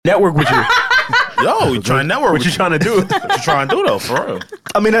network with you. Yo, you trying to network. What you trying to do? What you trying to do though, for real?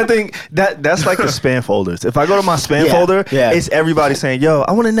 I mean, I think that's like the spam folders. If I go to my spam folder, it's everybody saying, "Yo,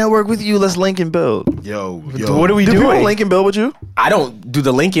 I want to network with you. Let's link and build." Yo. What are we Do doing? people link and build with you? I don't do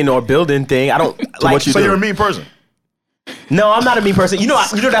the linking or building thing. I don't like. So you're a mean person. No, I'm not a mean person. You know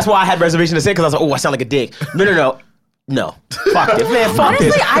that's why I had reservation to say because I was like, oh, I sound like a dick. No. Fuck it, man. Fuck Honestly,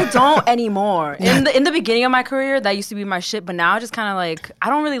 this. I don't anymore. In the beginning of my career, that used to be my shit, but now I just kind of like, I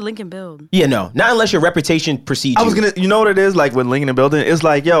don't really link and build. Yeah, no. Not unless your reputation precedes you. I was gonna, you know what it is like with linking and building? It's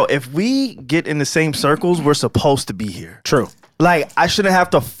like, yo, if we get in the same circles, we're supposed to be here. True. Like, I shouldn't have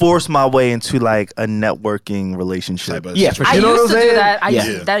to force my way into like a networking relationship. Yeah, for sure. I You know used what to I'm do saying? that.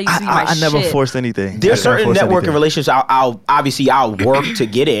 Yeah. That used to be my I never shit. forced anything. There's I never certain forced networking anything. relationships I'll work to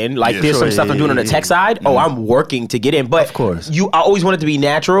get in. Like there's some stuff I'm doing on the tech side. Oh, I'm working to get in. But Of course. I always want it to be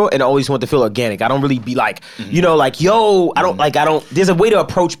natural and I always want it to feel organic. I don't really be like, like, yo, I don't there's a way to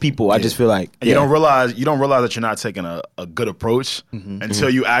approach people. I just feel like And you don't realize that you're not taking a good approach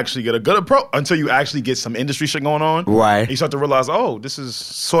until you actually get a good approach, until you actually get some industry shit going on. Right. And you start to realize, oh, this is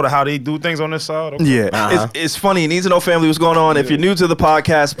sort of how they do things on this side. Okay. Yeah, it's funny. Needs to Know family, what's going on? If you're new to the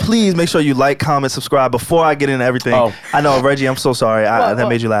podcast, please make sure you like, comment, subscribe. Before I get into everything, I know, Reggie, I'm so sorry. That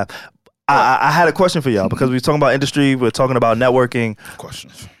made you laugh. I had a question for y'all because we were talking about industry, we were talking about networking.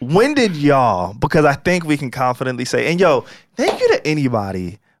 Questions. When did y'all, because I think we can confidently say, and yo, thank you to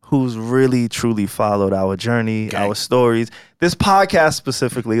anybody who's really truly followed our journey, our stories, this podcast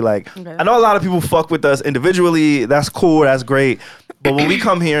specifically. Like, I know a lot of people fuck with us individually. That's cool. That's great. But when we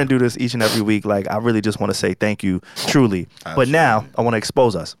come here and do this each and every week, like, I really just want to say thank you, truly. But now I want to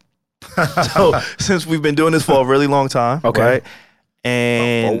expose us. So since we've been doing this for a really long time, right?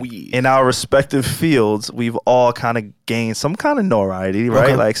 And in our respective fields, we've all kind of gained some kind of notoriety,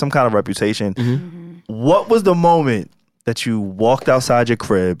 right? Like some kind of reputation. What was the moment that you walked outside your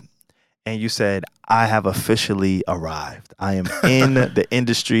crib and you said, I have officially arrived. I am in the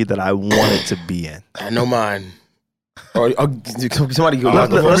industry that I wanted to be in? I know mine. Or somebody go.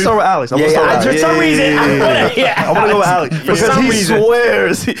 Let's start with Alex. For some reason, I want to go with Alex because he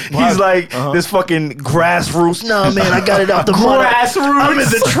swears he's like this fucking grassroots. No, man, I got it out the grassroots. I'm in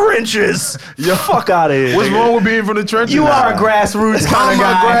the trenches. Yo, fuck out of here. What's wrong with being from the trenches? You are a grassroots kind I'm of a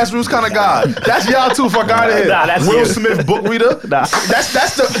guy. grassroots kind of guy. That's y'all too. Fuck out of here. Nah, that's Will you. Smith book reader. That's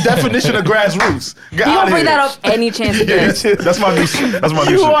the definition of grassroots. Get He out gonna of bring here. that up any chance he Yeah, gets. that's my new shit. That's my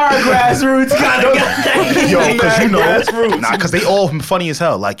new You shit. are a grassroots kind of guy. Yo, because you know, because they all funny as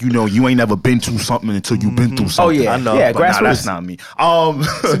hell. Like, you ain't never been through something until you've been through something. Oh yeah, I know. Yeah, But nah, grassroots. that's not me.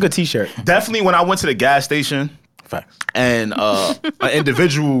 It's a good T-shirt. Definitely when I went to the gas station and an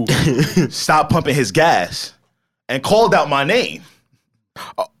individual stopped pumping his gas and called out my name.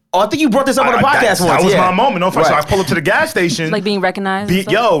 Oh, I think you brought this up on the podcast once. That was yeah. my moment. No, so Right. I pull up to the gas station. Like being recognized. and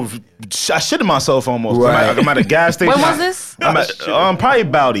stuff? Yo, I shitted myself almost. Right. I'm at a gas station. When was this? I'm at, probably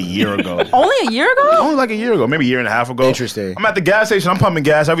about a year ago. Only a year ago? Only like a year ago, maybe a year and a half ago. Interesting. I'm at the gas station. I'm pumping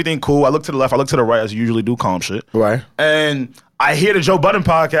gas. Everything cool. I look to the left. I look to the right as you usually do. Calm shit. Right. And I hear the Joe Budden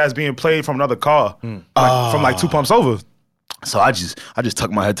podcast being played from another car, from like 2 pumps over. So I just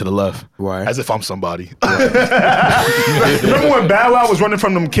tuck my head to the left, Right. as if I'm somebody. Remember when Bow Wow was running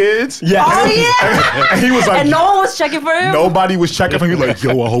from them kids? Yeah. Oh, yeah. And he was like, And no one was checking for him? nobody was checking for him. He was like,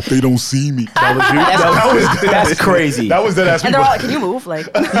 yo, I hope they don't see me. That was you. That's crazy. That was dead ass And people. they're all like, can you move? Like,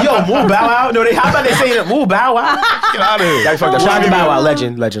 Yo, move Bow Wow. No, how about they saying it? Move Bow Wow. Get out of here. That's fucked up. Shout out to Bow Wow,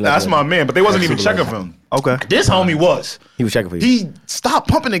 legend. That's my man, but they wasn't even checking for him. Okay. This homie was. He was checking for you. He stopped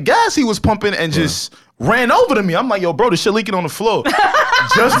pumping the gas he was pumping and just ran over to me. I'm like, yo, bro, this shit leaking on the floor.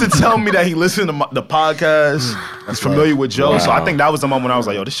 Just to tell me that he listened to the podcast. He's familiar with Joe. So I think that was the moment when I was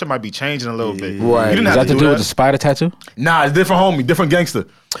like, yo, this shit might be changing a little bit. Right. You didn't Does have that to to do that. with the spider tattoo? Nah, it's different homie, different gangster.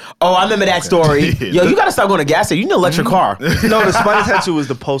 Oh, I remember that story. Yo, you gotta stop going to gas station. You need an electric car. No, the spider tattoo was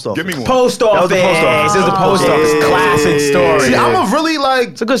the post office. Give me one. Post office. was the post office. This is the post office. Yeah. Classic story. See, I'm a really like.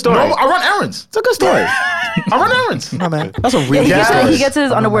 It's a good story. I run errands. It's a good story. I run errands. I'm not mad. That's a real he gets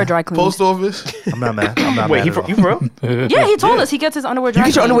his underwear dry cleaned. Post office. I'm not mad. I'm not Wait, mad. you for real? Yeah, he told us he gets his underwear dry You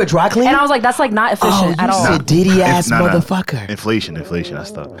get your cleaned. underwear dry cleaned? And I was like, that's like not efficient at all. Diddy ass Nah, nah. motherfucker. Inflation. That's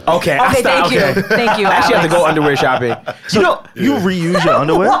stuff. Okay, I Okay, stopped. thank you. Thank you. I actually have to go Alex. underwear shopping. You know, You reuse your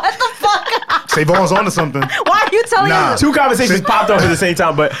underwear? What the fuck? Savon's onto something. Why are you telling Nah. us? two conversations popped off at the same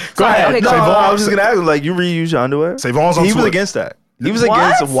time, but go ahead. Okay, go No, on. I was just gonna ask him, like, you reuse your underwear? Savon's on He was tour. against that. He was What?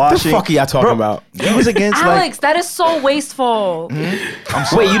 against The washing. The fuck are y'all talking about? He was against Alex, that is so wasteful.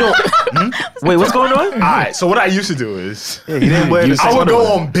 Wait, you don't. Wait, what's going on? All right, so what I used to do is like, he didn't wear the I same would go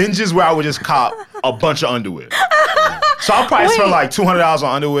underwear. on binges where I would just cop a bunch of underwear. So I'll probably spend like $200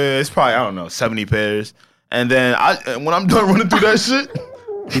 on underwear. It's probably, I don't know, 70 pairs. And then when I'm done running through that shit,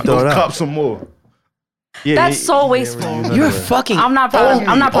 He throw it out. Cop some more. Yeah, That's so wasteful. You're fucking. I'm not proud of you.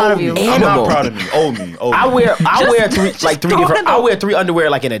 I'm not proud of you. I'm Animal. not proud of me. Owe me. I wear three throw it different. in I the- wear 3 underwear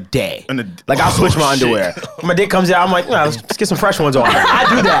like in a day. Like I'll Oh, switch my shit. underwear. My dick comes out. I'm like, let's get some fresh ones on.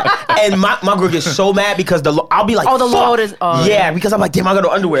 I do that, and my girl gets so mad because I'll be like, Oh, the fuck. load is- oh, yeah, yeah. because I'm like, damn, I got no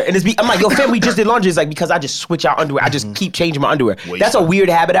underwear, and I'm like, yo, fam, we just did laundry. It's like because I just switch out underwear. I just keep changing my underwear. That's a weird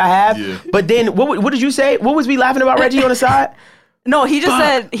habit I have. Yeah. But then what did you say? What was we laughing about, Reggie, on the side? No, he just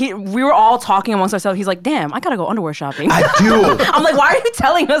said we were all talking amongst ourselves. He's like, damn, I gotta go underwear shopping. I do. I'm like, why are you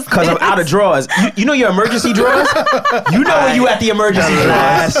telling us? Because I'm out of drawers. You know your emergency drawers? You know when you at the emergency drawers.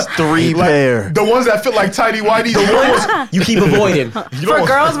 Last 3 pair. The ones that fit like tidy whitey. The ones You keep avoiding. For a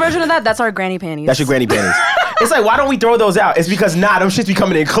girl's version of that, that's our granny panties. That's your granny panties. It's like, why don't we throw those out? It's because them shits be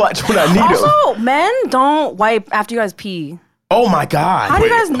coming in clutch when I need them. Also, men don't wipe after you guys pee. Oh my God. How do you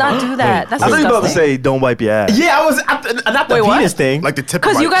guys not do that? That's I thought you were about to disgusting. say, don't wipe your ass. Yeah, not the Wait, what? penis thing. like the tip.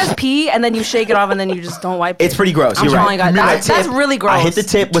 Because of you my- guys pee and then you shake it off and then you just don't wipe it. It's pretty gross. I'm You're telling right. you guys, I that's really gross. I hit the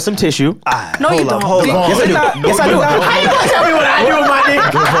tip with some tissue. No, you don't. Hold on. Yes, I do. Yes, I do. How you gonna tell me what I do with my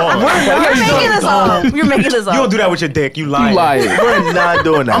dick? You're making this up. You're making this up. You don't do that with your dick. You lying. We're not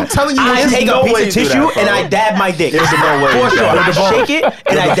doing that. I'm telling you, I what take you a no way piece of you do tissue that, and bro. I dab my dick. There's no way For you do sure. that. I shake it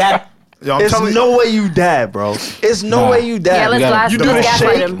and I dab. Yo, I'm There's telling no way you dab, bro. It's no way you dab. Yeah, let's gotta- You do the let's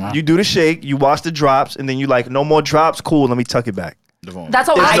gaslight shake. him. You do the shake. You watch the drops, and then you like, no more drops. Cool. Let me tuck it back. That's what,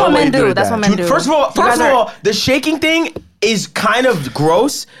 There's no way men you do do. that. That's what men do. First of You guys are- all, the shaking thing is kind of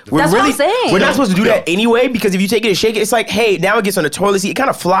gross. That's what I'm saying. We're not supposed to do that anyway because if you take it and shake it, it's like, hey, now it gets on the toilet seat. It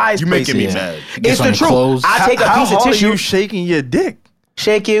kind of flies. You making me places. mad. It's Gets on the your truth. clothes. I take a How piece of hard are tissue, you shaking your dick?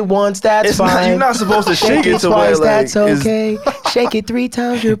 shake it once, that's It's fine. not, you're not supposed to shake it to where twice, like that's okay. Shake it 3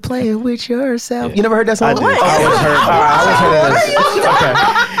 times, you're playing with yourself. You never heard that song? I did. What? I always heard.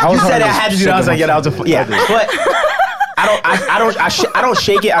 I You said I had to do that. I was like, yeah, that was but I don't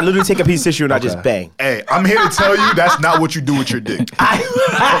shake it. I literally take a piece of tissue and I just bang. Hey, I'm here to tell you that's not what you do with your dick.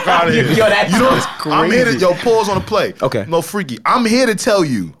 Fuck out of here. Yo, that you know, is crazy. I'm here to pause on the play. Okay. No freaky. I'm here to tell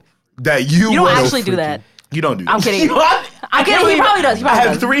you that You don't will- actually do that. You don't do that. I'm kidding. What? I'm kidding. He probably does. He I probably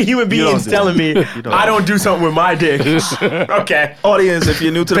have does. 3 human beings do. telling me I don't do something with my dick. Okay. Audience, if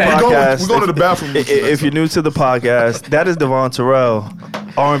you're new to the We're podcast, we're going to the bathroom. If you're new to the podcast, that is Devon Terrell,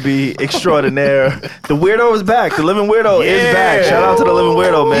 R&B extraordinaire. The weirdo is back. The living weirdo is Yeah. back. Shout out to the living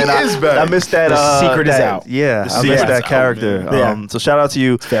weirdo, man. He is back. I missed that. The secret is that- out. Yeah, The I secret missed is that out, character. man. Yeah. So shout out to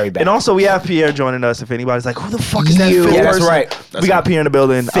you. very bad. And also we have Pierre joining us. If anybody's like, who the fuck is that? You. fifth Yeah, that's person? right. We got Pierre in the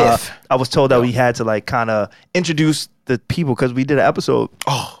building. Fifth. I was told that we had to like kind of introduce the people because we did an episode.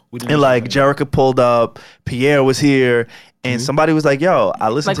 we didn't And like Jerica pulled up, Pierre was here, and somebody was like, "Yo, I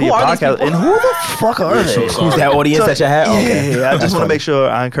listened Like, to who your are these podcast, people? and who the fuck are they?" Who's that audience that you had? Okay. Yeah, I just want to make sure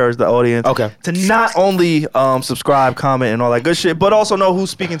I encourage the audience to not only subscribe, comment, and all that good shit, but also know who's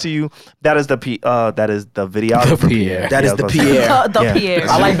speaking to you. That is the videographer. The Pierre. That is the Pierre. The Yeah. Pierre.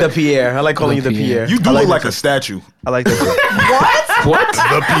 I like the Pierre. I like calling you the Pierre. Pierre. You do I like look like that. a statue. I like that. What?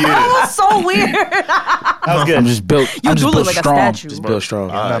 The Pierre. That's so weird. That was good. I'm just built. You I'm do just look built like a strong. statue. Just Bill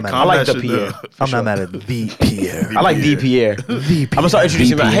Strong. Alright, I calm like that the shit Pierre. down. I'm not mad at the Pierre. I like D Pierre. I'm gonna start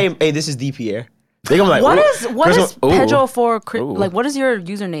introducing him. Hey, this is D Pierre. They gonna be like, What ooh. is First one- ooh. Pedro for Ooh. like? What is your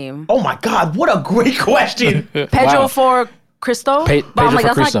username? Oh my God! What a great question. Pedro Wow. for Cristo. Pe- but I'm Pedro like, for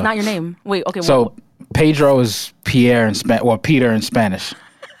that's Cristo. like not your name. Wait, okay. So Pedro is Pierre in Peter in Spanish,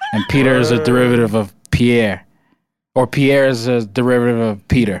 and Peter is a derivative of Pierre, or Pierre is a derivative of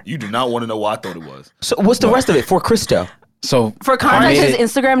Peter. You do not want to know what I thought it was. So what's the rest of it for Cristo? So for I context, made his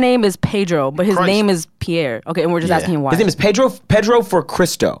it- Instagram name is Pedro, but his Christ. name is Pierre. Okay, and we're just asking him why. His name is Pedro for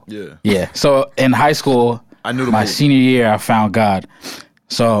Cristo. Yeah. Yeah. So in high school, I knew the my movie. senior year, I found God.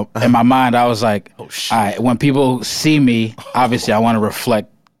 So in my mind, I was like, all right, when people see me, obviously I want to reflect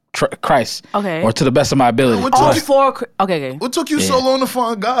Christ. Okay. Or to the best of my ability. What All took you- four. Okay. What took you so long to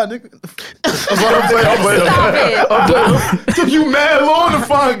find God, nigga? That's what I'm saying. Stop it. It took you mad long to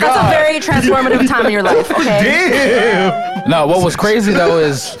find God. That's a very transformative time in your life. Okay. Damn. No, what was crazy though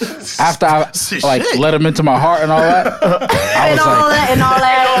is after I like Shit. let him into my heart and all that, I And was all like, that. And all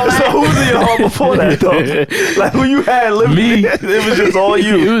that. So who was in your heart before that though? Like who you had living? Me. It was just all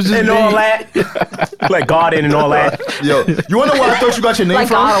you. it was just And me. all that. Like Garden and all that. Yo, you wanna know where I thought you got your name Like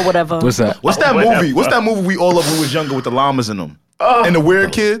from? God or whatever. What's that? What's that movie? What's that movie we all love when we was younger with the llamas in them? And the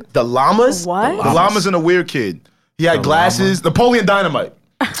weird kid? The llamas? What? The llamas and the weird kid. He had glasses. Napoleon Dynamite.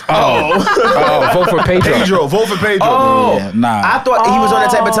 Oh, vote for Pedro. Pedro. Vote for Pedro. Oh, Yeah, nah. I thought he was on that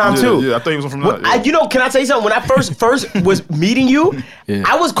type of time Yeah, too. yeah, I thought he was from that. I, you know, can I tell you something? When I first was meeting you, Yeah.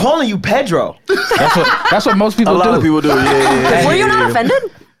 I was calling you Pedro. That's what most A people lot do. of people do. Yeah. Were you not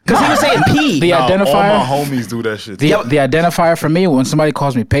offended? Because he was saying P. The All identifier. my homies do that shit. The identifier for me when somebody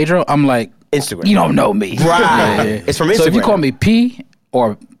calls me Pedro, I'm like, Instagram. you don't know me. Right. It's from Instagram. So if you call me P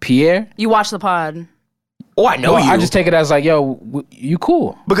or Pierre, You watch the pod. Oh, I know well, you. I just take it as like, yo, you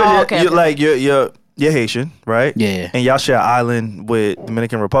cool. Because okay, you're, okay. you're Haitian, right? Yeah. And y'all share an island with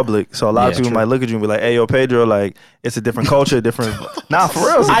Dominican Republic. So a lot of Yeah, people true. might look at you and be like, hey, yo, Pedro, like, it's a different culture, different. Nah, for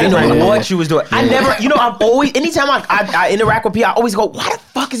real. It's a I different. know what you was doing. I never, I'm always, anytime I interact with P, I always go, why the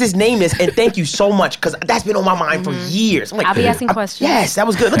fuck is his name this? And thank you so much, because that's been on my mind for years. I'm like, I'll be asking questions. yes, that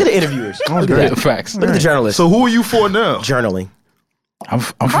was good. Look at the interviewers. Look at that. Facts. Look at the journalists. So who are you for now? Journaling.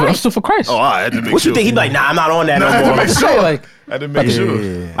 I'm still for Christ. Oh, I had to make What sure. you think? He'd be like, nah, I'm not on that I had no to more. make sure. Like, I had to make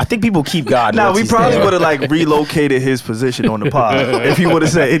sure. I think people keep God. Nah, once we he's probably there. would have like relocated his position on the pod if he would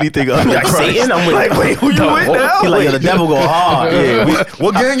have said anything other than Like Christ. Satan, I'm with. Like, wait, who you with now? He like, yo, the devil go hard. Yeah,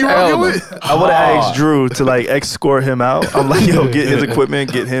 What gang you Hell rocking no. with? I would have asked Drew to like escort him out. I'm like, yo, get his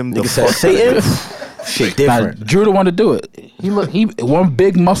equipment, get him the Nigga said fuck. Satan. Shit nah, different. Drew the one to do it. He one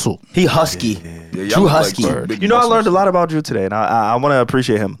big muscle. He husky. Yeah, y'all True look like husky. some big You know, I muscles. learned a lot about Drew today, and I want to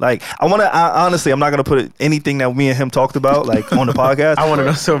appreciate him. Like, honestly, I'm not gonna put anything that me and him talked about like on the podcast. I want to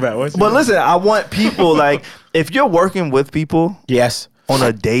know so bad. But listen, I want people like if you're working with people Yes. on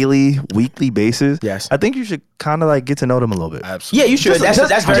a daily, weekly basis, Yes. I think you should kind of like get to know them a little bit. Absolutely. Yeah, you should.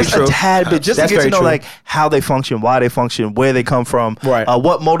 That's very just true. a tad bit, just That's to get to very know true. like how they function, why they function, where they come from, Right.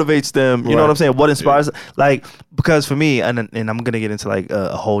 what motivates them. You know Right. what I'm saying? What inspires? Like because for me, and I'm gonna get into like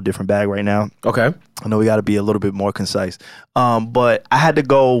a whole different bag right now. Okay. I know we got to be a little bit more concise, but I had to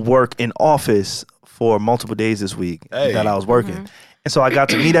go work in office for multiple days this week Hey. that I was working. And so I got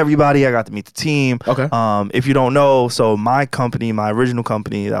to meet everybody. I got to meet the team. Okay. If you don't know, so my company, my original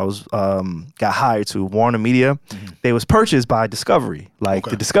company that I was got hired to, Warner Media, they was purchased by Discovery, like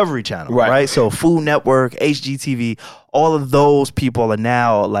the Discovery Channel, Right. right? So Food Network, HGTV, all of those people are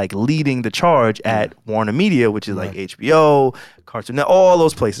now like leading the charge at Warner Media, which is like HBO, Cartoon Network, all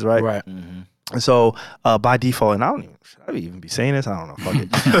those places, right? Right. And so by default, and should I even be saying this? I don't know. Fuck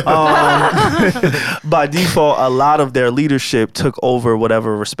it. By default, a lot of their leadership took over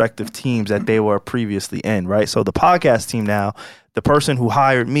whatever respective teams that they were previously in, right? So the podcast team now, the person who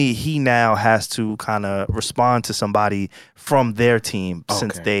hired me, he now has to kind of respond to somebody from their team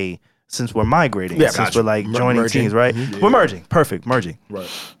since we're migrating, Yeah, since gotcha. we're like joining Merging. teams, right? We're merging. Perfect. Merging. Right.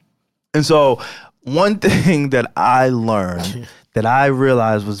 And so one thing that I learned that I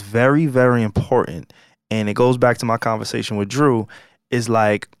realized was very, very important, and it goes back to my conversation with Drew, is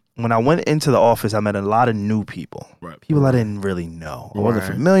like when I went into the office, I met a lot of new people. Right. People I didn't really know. I wasn't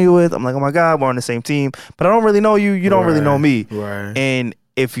familiar with. I'm like, oh my God, we're on the same team. But I don't really know you. You don't really know me. Right. And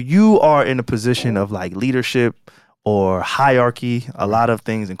if you are in a position of like leadership or hierarchy, a lot of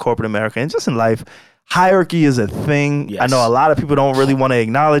things in corporate America and just in life, hierarchy is a thing. Yes. I know a lot of people don't really want to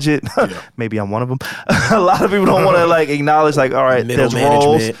acknowledge it. Maybe I'm one of them. A lot of people don't want to like acknowledge like, all right, Middle there's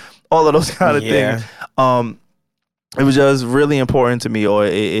roles, management. all of those kind of Yeah. things. It was just really important to me, or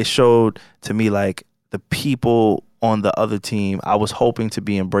it showed to me like the people on the other team, I was hoping to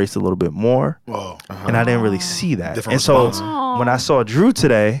be embraced a little bit more. Whoa. And I didn't really see that. Different And so response. when I saw Drew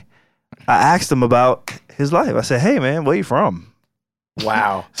today, I asked him about his life. I said, hey man, where you from?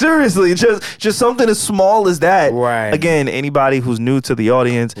 Wow. Seriously, just something as small as that. Right. Again, anybody who's new to the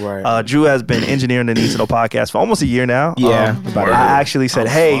audience, Right. Drew has been engineering the Need to Know podcast for almost a year now. Yeah. I actually said,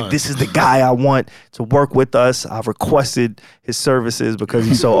 hey, this is the guy I want to work with us. I've requested his services because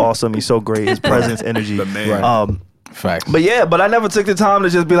he's so awesome. He's so great. His presence, energy. The man. Facts. But I never took the time to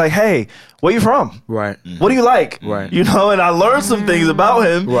just be like, hey, where you from? Right. What do you like? Right. You know, and I learned some things about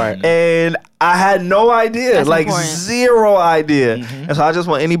him. Right. And I had no idea, That's like important. zero idea. And so I just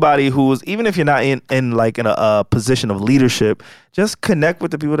want anybody who's, even if you're not in a position of leadership, just connect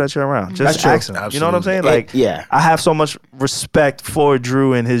with the people that you're around. Just That's true. ask them. You know what I'm saying? Absolutely. Like, yeah. I have so much respect for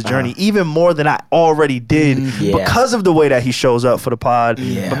Drew and his journey, even more than I already did Yeah. because of the way that he shows up for the pod,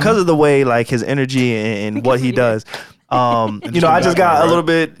 Yeah. because of the way like his energy and what he does. You know, I just got a little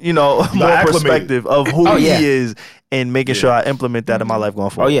bit, you know, more acclimated. perspective of who Oh, yeah. he is and making sure I implement that in my life going Oh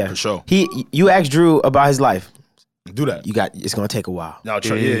forward. yeah. For sure. You asked Drew about his life. Do that. It's gonna take a while. No, yeah,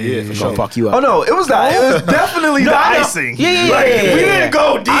 for It's sure. gonna fuck you up. Oh no, it was that. It was definitely the I know. icing. Yeah. Like, we didn't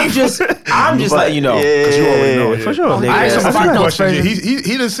go deep. I'm just letting you know. Yeah, you already know, for yeah. sure. Nigga, I asked him a that's few fine. questions. Yeah, he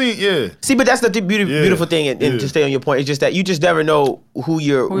didn't see. Yeah. See, but that's the beautiful thing, and Yeah. to stay on your point, it's just that you just never know who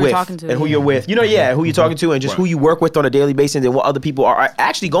you're Who you're with talking to, and who yeah. you're with. You know, who you're talking to, and just who you work with on a daily basis, and what other people are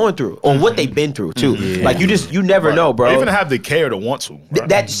actually going through, or what they've been through too. Like you never know, They bro. even have the care to want to. Right?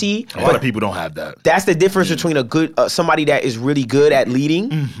 That see, a lot of people don't have that. that's the difference between a good with somebody that is really good at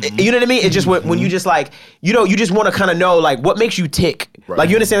leading. You know what I mean? It's just when you just like, you know, you just want to kind of know like what makes you tick. Right. Like,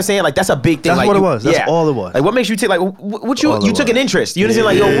 you understand what I'm saying? Like, that's a big thing. That's like, what it was. That's all it was. Like, what makes you tick? Like, what all you it took an was. interest. You understand?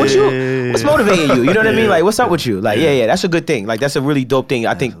 Like, yo, what's motivating you? You know what I mean? Like, what's up with you? Like, yeah, that's a good thing. Like, that's a really dope thing.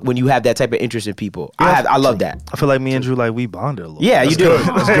 I think when you have that type of interest in people, I love that. I feel like me and Drew, like, we bonded a little. Yeah, you do.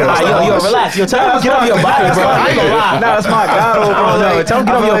 That's good. Yo, relax. Yo, tell him to get off your body, bro. I ain't gonna lie. Nah, that's my God, bro. No, tell him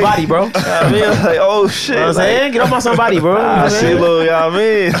to get off your body, bro. I mean, like, oh shit. You know what I'm saying? Get off my somebody, bro. I see, little, you know what I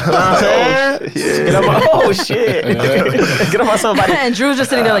mean? You know what I'm saying? Get off my, oh shit. Get off my somebody. And Drew's just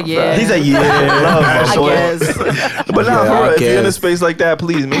sitting there like, yeah. He's like, yeah. I guess. But nah, Yeah, for I real, if you're in a guess. space like that,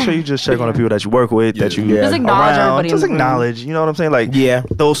 please make sure you just check on the people that you work with, that you Just acknowledge around. everybody in Just the room. acknowledge, you know what I'm saying? Like, Yeah.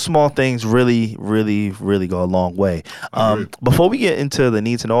 those small things really, really, really go a long way. Before we get into the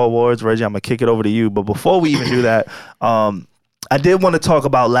Need to Know Awards, Reggie, I'm gonna kick it over to you. But before we even do that, I did want to talk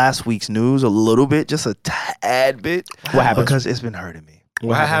about last week's news a little bit, just a tad bit. What happened? Because it's been hurting me.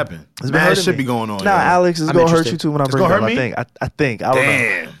 What happened? It's been Mad hurting shit me. be going on. Nah, yo. Alex is I'm gonna hurt interested. you too when I It's bring it gonna up. hurt I me? think. I think. I don't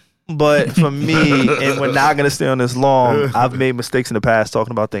know. Damn. But for me, and we're not gonna stay on this long. I've made mistakes in the past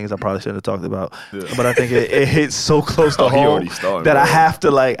talking about things I probably shouldn't have talked about. But I think it hits so close to Oh, he home already started, that I bro. have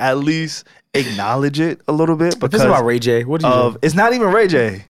to like at least acknowledge it a little bit. But this is about Ray J. What did you do? It's not even Ray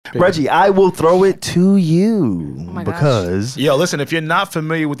J. Reggie, I will throw it to you my gosh. because Yo, listen, if you're not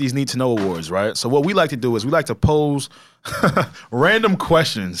familiar with these Need to Know Awards, right? So what we like to do is we like to pose random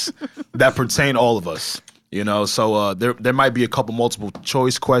questions that pertain all of us. You know, so there might be a couple multiple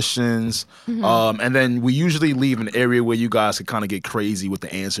choice questions, and then we usually leave an area where you guys can kind of get crazy with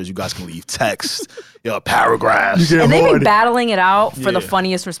the answers. You guys can leave text, paragraphs. And they be battling it out for the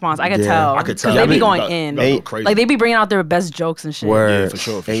funniest response. I could tell. I could tell. 'Cause they be Yeah, going about- in. about to go crazy. Like they be bringing out their best jokes and shit. Yeah, for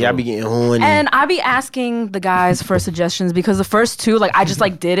sure. And y'all be getting horny. And I be asking the guys for suggestions because the first two, like I just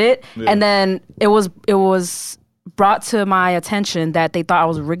like did it, and then it was brought to my attention that they thought I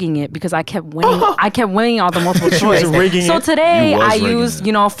was rigging it because I kept winning. I kept winning all the multiple choice. rigging So it? today You was I rigging used,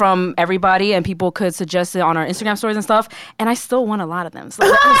 it. from everybody, and people could suggest it on our Instagram stories and stuff, and I still won a lot of them. So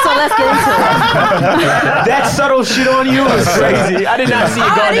let's get into it. that subtle shit on you was crazy. I did not see it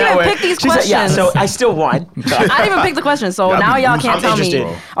I going didn't that even way. pick these She said, yeah, questions. so I still won. I didn't even pick the question, so now be y'all boosted. can't I'm tell me.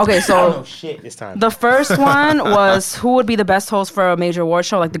 interested. Okay, so Oh shit, this time. the first one was who would be the best host for a major award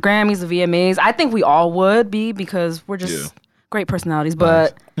show, like the Grammys, the VMAs. I think we all would be because we're just great personalities.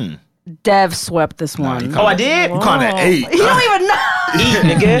 But Dev swept this one. Oh, I did? You kind of ate. You don't even know. Eat,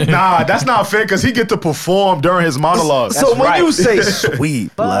 nigga. Nah, that's not fair because he get to perform during his monologue. so when right. you say sweet,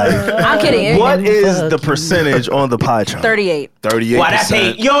 like I'm kidding. what is the percentage on the pie chart? 38? 38%. Wow, that's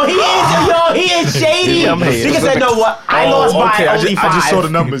hate. Yo, he is shady. Yeah, I'm hating. Nigga said, no, what? I lost by okay. only I 5. just saw the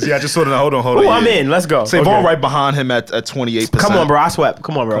numbers. Yeah, I just saw the. Hold on. Ooh, I'm in. Let's go. Savon Okay. right behind him at 28%. Come on, bro. I swept.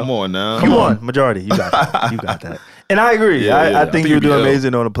 Come on, bro. Come on now. You won majority. You got that. You got that. And I agree. Yeah, I think you you'd be do ill.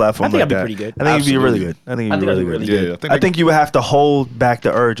 amazing on a platform I think like I'd be that. pretty good. I think you'd be really Absolutely. good. I think you'd be really good. Yeah, I think you would have to hold back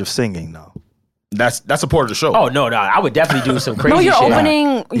the urge of singing though. that's a part of the show. Oh, no. I would definitely do some crazy No, you're shit.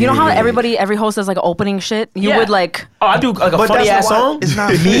 opening. You know how Yeah. every host does like an opening shit. You Yeah. would like. Oh, I do like a funny ass song. It's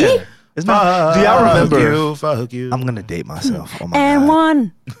not me. It's not. Do y'all remember? Fuck you. I'm gonna date myself. Oh my And God.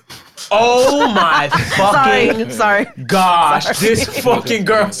 one. Oh my fucking Sorry. gosh. This fucking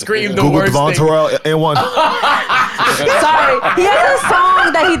girl screamed the Google worst Devon thing. Terrell and one. Sorry. He has a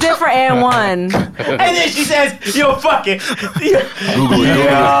song that he did for And One. And then she says, yo, fuck it. Google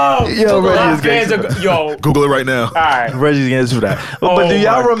it. Yo, Reggie My is fans gangster. are, yo. Google it right now. All right. Reggie's gonna answer that. But do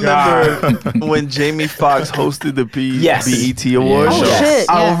y'all my remember when Jamie Foxx hosted the Yes. BET Awards? Oh, show? shit,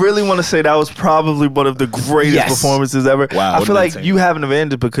 I yeah. really want to say that was probably one of the greatest Yes. performances ever. Wow, I what feel an like entertainment. you have an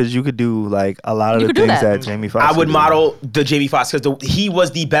advantage because you could do like a lot of You the could do things that. that Jamie Foxx I would do. model the Jamie Foxx because he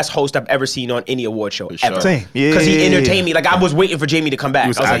was the best host I've ever seen on any award show sure. ever. Same. Yeah. Because he entertained me. Like I was waiting for Jamie to come back. I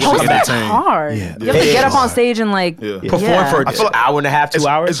was was like, actually yo, come back. That's entertained. hard. Yeah. You have to It get is up on stage and like Perform yeah. for I feel an hour and a half, 2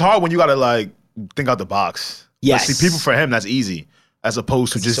 hours. It's hard when you gotta like think out the box. Yes. Like, see, people for him that's easy, as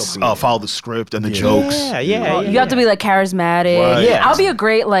opposed to just so creative. follow the script and the jokes. Yeah. You have to be like charismatic. Right. Yeah. I'll be a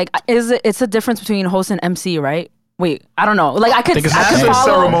great like. It's a difference between host and MC, right? Wait, I don't know. Like I could it's follow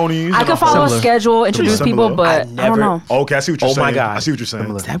ceremonies I and could follow a similar. schedule, introduce Similar. people, but I never- don't know. Okay, I see what you're Oh saying. my God. I see what you're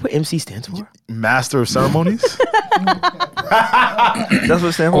saying. Is that what MC stands for? Master of ceremonies. That's what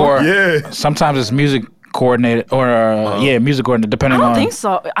it stands for. Or Yeah. sometimes it's music coordinated or music coordinator I depending don't on think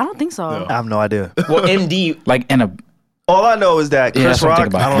so. I don't think so. I have no idea. Well, MD. like in a All I know is that Yeah, Chris that's what I'm Rock.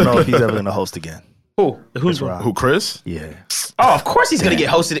 thinking about. I don't know if he's ever gonna host again. Who's Rock. Who, Chris? Yeah. Oh, of course he's gonna get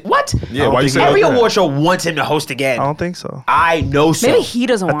hosted. What? Yeah, don't why you think say he- Every that. award show wants him to host I again. don't think so. I know so. Maybe he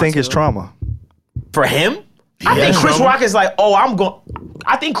doesn't I want think to. it's trauma. For him? I think Chris Rock is like, oh, I'm going.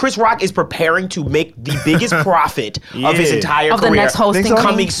 I think Chris Rock is preparing to make the biggest profit of his entire Of career. the next hosting Think so?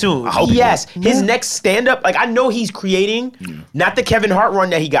 coming thing? soon. I hope he Yes, his next stand-up, like I know he's creating, not the Kevin Hart run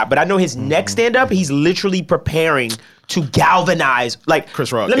that he got, but I know his next stand-up, he's literally preparing to galvanize, like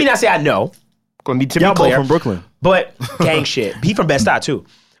Chris Rock. Let me not say I know. To be Y'all both clear, from Brooklyn. but gang shit. He from Bed-Stuy too.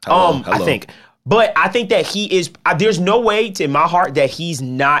 I hello. think. But I think that he is. There's no way in my heart that he's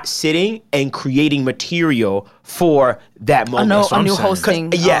not sitting and creating material for that moment. A That's what I'm new saying.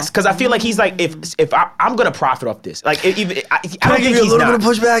 hosting. Yes, because I feel like he's like, if I'm gonna profit off this, like I Can don't I give think you a he's little not. bit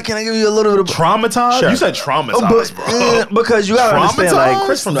of pushback? Can I give you a little bit of Traumatized? Sure. You said traumatized, bro. because you gotta understand, Traumatized? like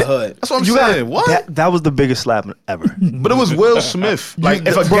Chris from the hood. That's what I'm you gotta, saying. What? that was the biggest slap ever. But it was Will Smith. Like,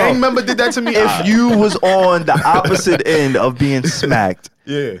 if a bro, gang member did that to me, If you was on the opposite end of being smacked,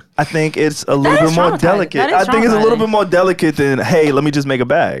 yeah. I think it's a little That bit is more traumatizing. delicate. That is I think it's a little traumatizing. bit more delicate than, hey, let me just make a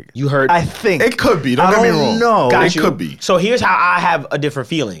bag. You heard. I think It could be. Don't I get me don't wrong. know. Got It you. could be. So here's how I have a different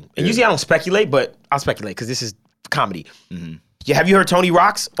feeling. And usually I don't speculate, but I'll speculate because this is comedy. Yeah, have you heard Tony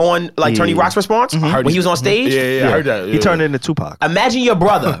Rock's Tony Rock's response when he was on stage? Yeah, I heard that. He turned into Tupac. Imagine your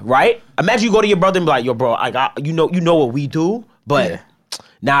brother, right? Imagine you go to your brother and be like, "Yo, bro, I got you know what we do, but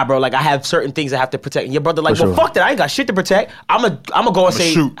nah, bro, like I have certain things I have to protect." And your brother like, For "Well, sure. fuck that, I ain't got shit to protect. I'm gonna go and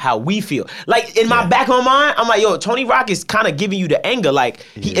say shoot." how we feel." Like in my back of my mind, I'm like, "Yo, Tony Rock is kind of giving you the anger, like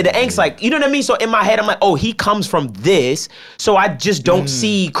the angst, like you know what I mean." So in my head, I'm like, "Oh, he comes from this," so I just don't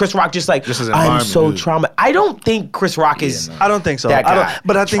see Chris Rock just like, Just his "I'm environment, so yeah. trauma." I don't think Chris Rock is. I don't think so. That I don't, guy.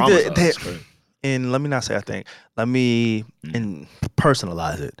 but I think Traumatized, that, crazy. and let me not say I think. Let me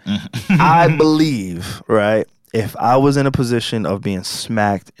personalize it. I believe, right? If I was in a position of being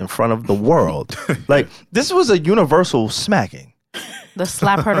smacked in front of the world, like this was a universal smacking. The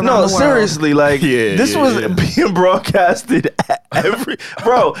slap heard around No, the world. seriously, like Yeah, this yeah, was yeah. being broadcasted every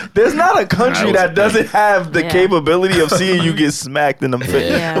bro. There's not a country That was that doesn't have the Yeah. capability of seeing you get smacked in the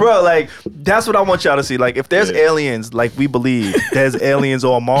face. Yeah. Bro, like that's what I want y'all to see. Like if there's aliens, like we believe there's aliens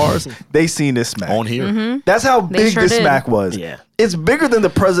on Mars, they seen this smack. On here. That's how big sure this did. smack was. Yeah. It's bigger than the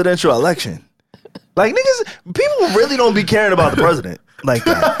presidential election. Like niggas, people really don't be caring about the president like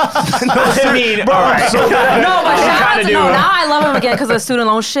that. No, I mean, all right. No, but shout out kinda to do. now I love him again because of the student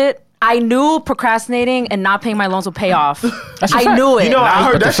loan shit. I knew procrastinating and not paying my loans would pay off. I knew it. You know, I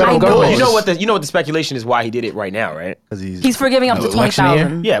heard But the that. federal I know government it. You know what the speculation is why he did it right now, right? He's forgiving up to Election year?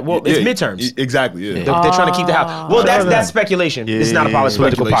 20,000. Yeah, well, it's midterms. Exactly, yeah. They're trying to keep the house. Well, that's speculation. This is not a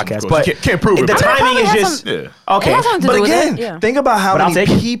political Speculation, podcast, of but course. You can't prove it, the but- timing Probably is has just Yeah. okay. It has something to But do with again, it. Yeah. think about how But I'll many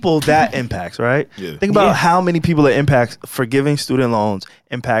take it. people that impacts, right? Yeah. Think about Yeah. how many people it impacts. Forgiving student loans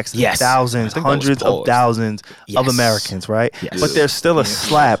impacts Yes. thousands, think that was hundreds of paused. thousands of Yes. Americans, right? Yes. But there's still a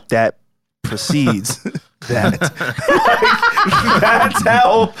slap that precedes that. That's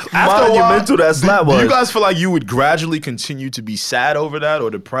how After a while, monumental that slap do was. you guys feel like you would gradually continue to be sad over that or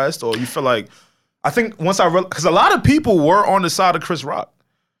depressed, or you feel like? I think once I realized, because a lot of people were on the side of Chris Rock.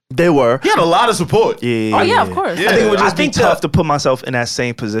 They were. He had a lot of support. Yeah. Oh, yeah, of course. Yeah. I think it would just I think be tough to put myself in that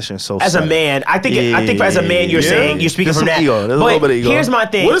same position. So as a sudden. man, I think as a man, you're Yeah. saying you're speaking There's from some that. ego. There's a But little bit of ego. here's my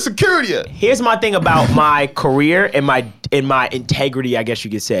thing. What is security at? Here's my thing about my career and my integrity, I guess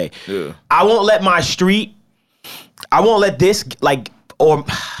you could say. Yeah. I won't let my street. I won't let this or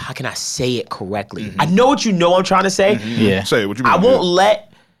how can I say it correctly? I know what you know I'm trying to say. Yeah. Say it, what you mean? I won't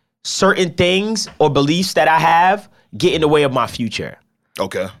let certain things or beliefs that I have get in the way of my future.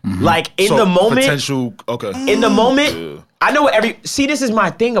 Okay. Like in So, the moment, potential. Okay. in the moment, I know see, this is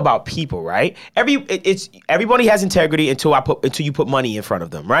my thing about people, right? Everybody has integrity until you put money in front of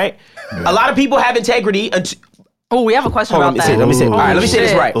them, right? A lot of people have integrity until. Oh, we have a question Hold on, about that. let me say. All right, let me say this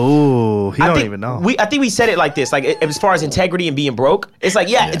shit. right. Oh, he I don't think even know. I think we said it like this. Like as far as integrity and being broke, it's like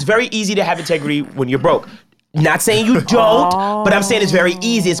it's very easy to have integrity when you're broke. Not saying you don't, but I'm saying it's very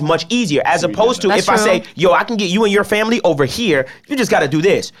easy. It's much easier as opposed to That's if I true. say, "Yo, I can get you and your family over here. You just got to do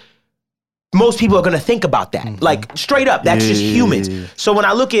this." Most people are gonna think about that, like straight up. That's just humans. So when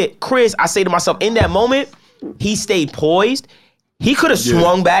I look at Chris, I say to myself, in that moment, he stayed poised. He could have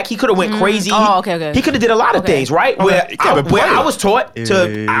swung back. He could have went crazy. Oh, okay. He could have did a lot of things, right? Where I was taught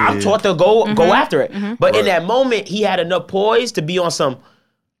to, I'm taught to go after it. But in that moment, he had enough poise to be on some.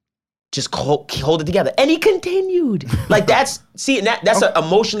 Just hold it together, and he continued. Like that's an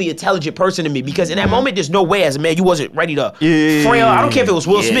emotionally intelligent person to me because in that moment, there's no way as a man you wasn't ready to frail. I don't care if it was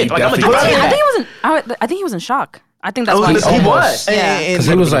Will Smith. Like I'm gonna definitely get I that. think he was in shock. I think that's I why was he gonna He say- was. Yeah. Because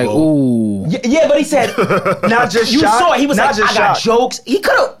he was like, ooh. Yeah, but he said Not just you shock, saw it. He was not like, just I got shock. jokes. He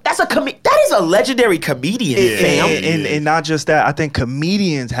could have. That is a legendary comedian, fam. And not just that, I think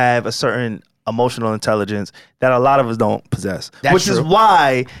comedians have a certain emotional intelligence that a lot of us don't possess. That's which is true.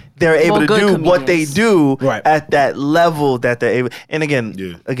 why they're able to do what they do Right. at that level that they're able. And again,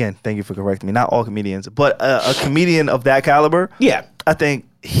 thank you for correcting me. Not all comedians, but a comedian of that caliber. Yeah. I think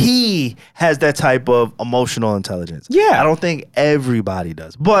he has that type of emotional intelligence. Yeah. I don't think everybody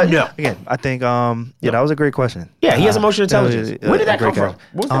does. But No. again, I think that was a great question. Yeah, he has emotional intelligence. Where did that come great from?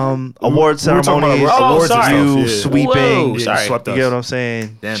 What was that? Award ceremonies, awards and you stuff. sweeping. Whoa, sorry. Swept You us. get what I'm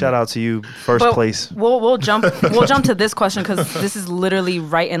saying? Damn Shout it. out to you, first But place. We'll jump to this question because this is literally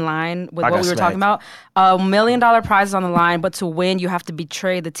right in line with what we were talking about. $1 million prize is on the line, but to win you have to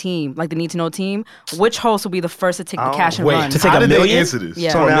betray the team, like the Need to Know team. Which host will be the first to take the cash and run? to take How a did they million? answer this?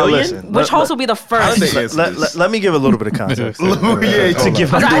 Yeah. So a now million? listen. Which host will be the How did first? they answer this? Let me give a little bit of context. Yeah, To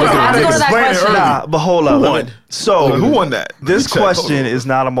give I have to go to that Explain it question. early. Nah, but hold up. won? So Who won that? This Let me check. question Hold on. is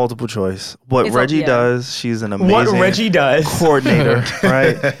not a multiple choice. What It's Reggie yeah. does, she's an amazing What Reggie does. coordinator,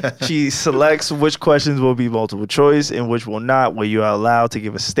 right? She selects which questions will be multiple choice and which will not, where you are allowed to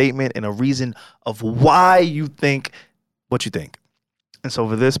give a statement and a reason of why you think what you think. And so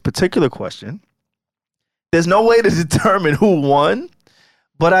for this particular question, there's no way to determine who won,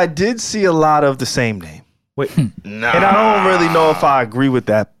 but I did see a lot of the same name. Wait. And I don't really know if I agree with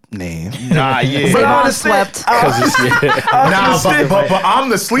that name. Nah, yeah. But I Savon understand- swept. But I'm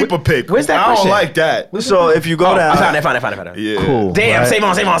the sleeper pick. Where's that I don't question? like that. So if you go down, I found it. Yeah. cool. Damn, right? save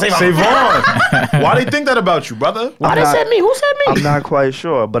on. Savon. Why they think that about you, brother? Why they not- said me? Who said me? I'm not quite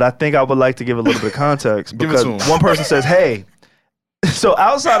sure, but I think I would like to give a little bit of context Give it because to 'em. one person says, "Hey," so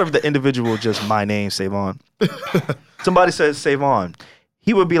outside of the individual, just my name, Savon. Somebody says Savon.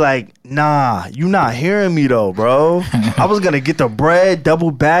 He would be like, "Nah, you not hearing me though, bro. I was gonna get the bread,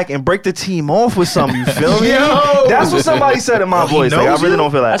 double back, and break the team off with something. You feel me? Yo. That's what somebody said in my voice. Like, I knows really you? don't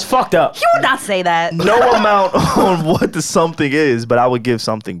feel That's that. fucked up. You would not say that. No amount on what the something is, but I would give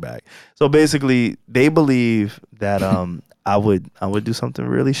something back. So basically, they believe that I would do something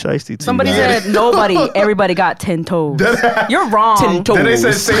really shiesty to Somebody you. said nobody. Everybody got 10 toes. You're wrong. 10 toes. Then they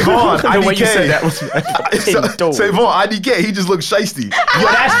said Savon, The way you said IDK. that was 10 toes. Savon, IDK. He just looks shiesty. Yo,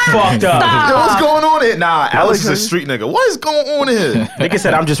 that's fucked up. Yo, what's going on here? Nah, Alex is a Alex- street nigga. What is going on here? Nigga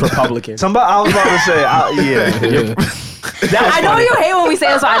said I'm just Republican. Somebody, I was about to say, yeah. I know you hate when we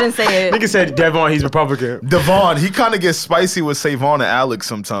say it, so I didn't say it. Nigga said Devon, he's Republican. Devon, he kind of gets spicy with Savon and Alex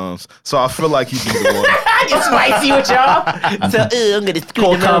sometimes. So I feel like he's the one. I get spicy with y'all. So I'm gonna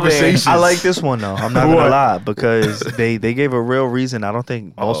scream conversations. I like this one though. I'm not gonna lie because they gave a real reason. I don't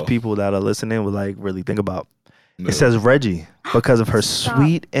think most people that are listening would like really think about. It says Reggie because of her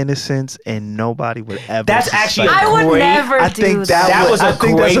sweet innocence and nobody would ever. That's suspect actually her. I would Great. never I do think that. That was I a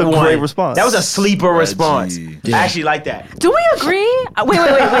think great that's a one. great response. That was a sleeper response. Reggie. I actually like that. Do we agree? Wait.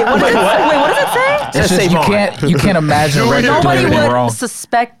 What does it say? It's just you can't imagine Reggie doing Nobody anything would wrong.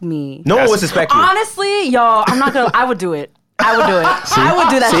 suspect me. No one would suspect you. Honestly, y'all, I'm not gonna. I would do it. I would do it. I would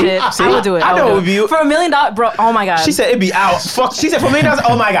do that shit. See? I would do it. I know would it do would be- for $1 million, bro. Oh my god. She said it'd be out. Fuck. She said for $1 million.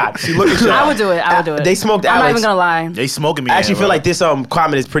 Oh my god. Look at you. I would do it. I would do it. They smoked I'm not Alex. even gonna lie. They smoking me. I actually man, feel bro. like this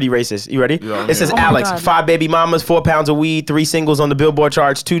comment is pretty racist. You ready? Yeah, It says Oh my Alex, God. 5 baby mamas, 4 pounds of weed, 3 singles on the Billboard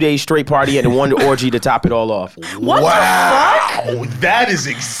charts, 2 days straight party, and 1 orgy to top it all off. What Wow, that is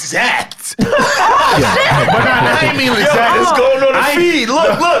exact. But I ain't mean exact. It's going on the feed.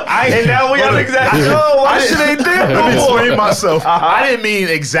 Look. And now we have exact. No, why should they do Let me no more? explain myself. I didn't mean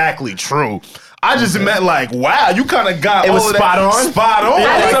exactly true. I just meant like, wow, you kind of got It was all of spot that on? spot on. Yeah,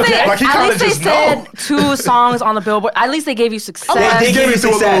 At least, okay. Like he at kind least of they just said know. 2 songs on the Billboard. At least they gave you success. They gave Give you it to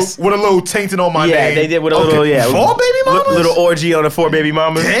success. with a little tainted on my Yeah, name. they did with a Okay. little, yeah. 4 baby mamas? Little orgy on the 4 baby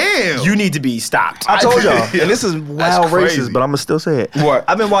mamas. Damn. You need to be stopped. I told y'all, Yeah. and this is wild crazy. racist, but I'm gonna still say it. What?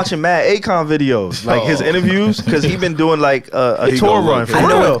 I've been watching Mad Akon videos, like his Oh. interviews, because he's been doing like a He tour go run. look. For I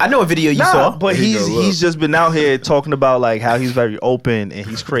know, real. I know a video you Nah, saw. but Here you go, look. he's just been out here talking about like how he's very open and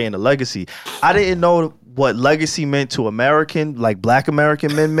he's creating a legacy. I didn't know what legacy meant to American, like Black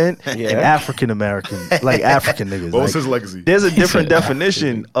American men meant, and African American, like African niggas. What was Like, his legacy? There's a different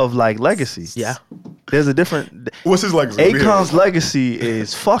definition of like legacy. Yeah. There's a different. What's his legacy? Let me hear Akon's legacy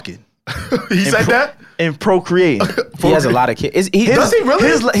is fucking it. He said that? and procreating. He has a lot of kids. Does he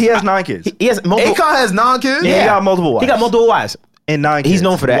really? He has 9 kids. He has multiple. Akon has 9 kids? He got multiple wives. He got multiple wives. and 9 kids. He's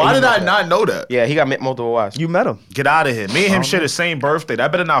known for that. Why He's did known I for that. not know that? Yeah, he got multiple wives. You met him. Get out of here. Me and him share the same birthday.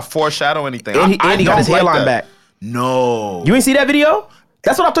 That better not foreshadow anything. And he got don't his like hairline that. back. No. You ain't see that video?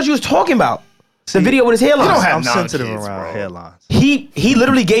 That's what I thought you was talking about. The video with his hairline. don't have I'm 9 sensitive kids, around bro. hairlines. He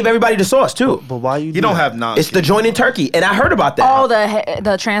literally gave everybody the sauce too. But why you? You do don't that? have 9 It's the kids. joint in Turkey, and I heard about that. Oh,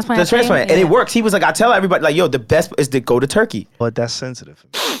 the transplant. the transplant, thing? and it Yeah. works. He was like, I tell everybody, like, yo, the best is to go to Turkey. But that's sensitive.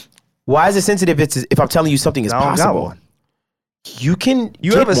 Why is it sensitive? If I'm telling you something is I don't got possible. one. You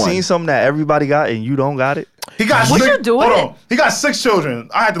ever seen something that everybody got and you don't got it? He got What 6, you doing? Hold on. He got 6 children.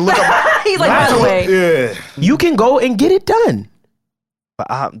 I had to look up. He's like, by the way. Yeah. You can go and get it done. But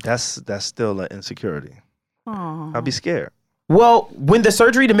that's still an insecurity. Aw. I'd be scared. Well, when the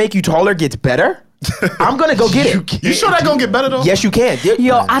surgery to make you taller gets better, I'm gonna go get it. You sure that gonna get better though? Yes, you can.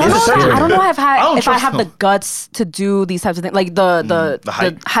 Yo, I don't know if I don't have trust the him. guts to do these types of things, like the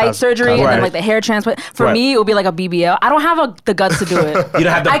height surgery and Right. then like the hair transplant. For Right. me, it would be like a BBL. I don't have the guts to do it. You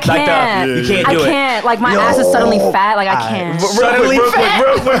don't have the I can't. you can't do I can't. Like my ass is suddenly fat. Like I can't. Suddenly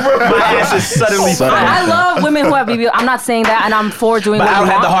fat. My ass is suddenly I fat. love women who have BBL. I'm not saying that, and I'm for doing But what I don't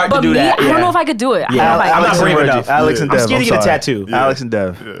you have want. the heart to but do me, that, I yeah. don't know if I could do it. Yeah, I don't know if I I'm could not do it. brave Reggie, enough. Alex and I'm Dev. scared to get a sorry. tattoo. Alex and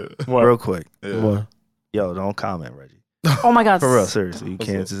Dev. What? Real quick. What? Yo, don't comment, Reggie. Oh my god. For real, seriously. You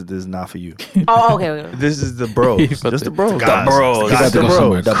can't. This is not for you. Oh, okay. This is the bros. Just the bros. Guys, He got to go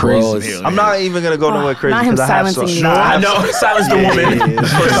somewhere crazy. I'm not even gonna go nowhere crazy Not him because I have silencing me. No, I know. Silence the woman.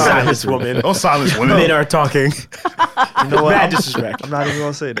 Silence woman. Don't silence women. Men are talking. You know what? Mad disrespect. I'm not even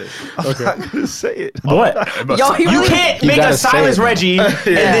gonna say this. I'm not gonna say it. What? Yo, he You really, can't You make gotta us say silence it. Reggie and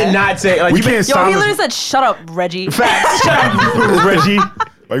then not say like We you can't Yo, he silence. literally said, "Shut up, Reggie." Facts. Shut up, Reggie.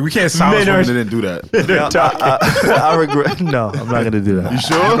 Like we can't silence Men are- women that didn't do that. I regret. No, I'm not gonna do that. You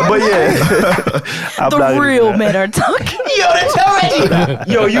sure? But yeah, I'm The not gonna do real that. men are talking. Yo, that's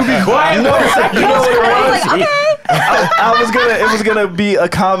Reggie. Yo, you be quiet. No, You know what it was? Like, okay. It was gonna be a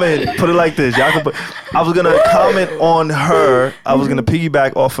comment. Put it like this. Y'all can put, I was gonna comment on her. I was gonna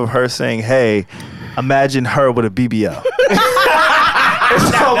piggyback off of her saying, "Hey, imagine her with a BBL." So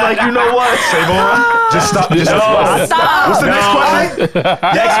I'm like, you know what? Just stop. Just Stop. What's the next question?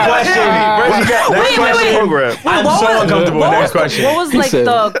 Next question. Wait. Program. I'm What so was- uncomfortable. what Next was- question. What was He like said,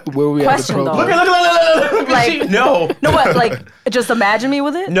 the where we at the question though? program? Look. Like- No. No, what? Like, just imagine me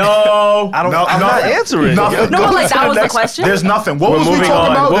with it? No. I don't. No, I'm not nothing. answering. Nothing. No, Go but like to that the was the next- question. There's nothing. What We're was we moving talking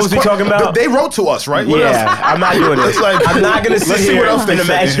on. about? What This was we que- talking about? They wrote to us, right? What Yeah, else? I'm not doing this. It's like- I'm not gonna sit Let's see here what else they and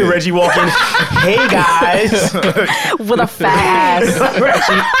said imagine here. Reggie walking. Hey guys, With a fat ass.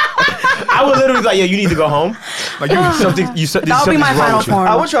 Reggie. I was literally like, yo, you need to go home. Like you, Something you said. That would be my final form.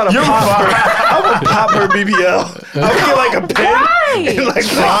 I would try to pop her. I would pop her BBL. I would get like a pen. Why? like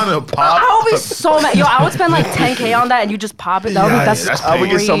trying to pop. I would be so mad. Yo, I would spend like $10K on that and you just pop it. That would be, that's that's I would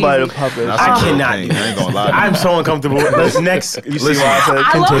get crazy. somebody to pop it. I cannot. I ain't gonna lie. I'm so uncomfortable. This next, you see Listen, why I said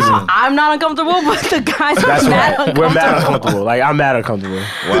I continue. love I'm not uncomfortable, but the guys That's are mad right. uncomfortable. We're mad uncomfortable. Like I'm mad uncomfortable.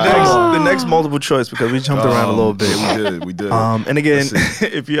 The next multiple choice because we jumped around a little bit. We did. And again,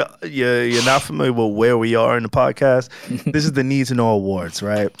 if you're not familiar with where we are in the podcast, this is the Need to Know Awards,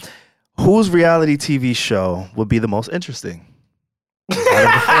 right? Whose reality TV show would be the most interesting?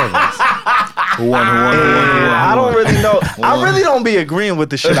 Who won? I don't really know. I really don't be agreeing with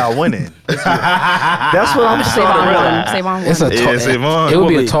the shit I win in. That's what I'm Savon saying. won. Savon It's a won. Yeah, Savon. it would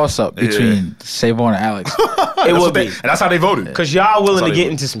be Will a be. toss up between Savon and Alex. It would They- be and that's how they voted. because y'all willing to That's how get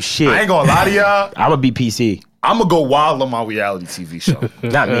they into some shit. I ain't gonna lie to y'all. I'm gonna be PC. I'm gonna go wild on my reality TV show.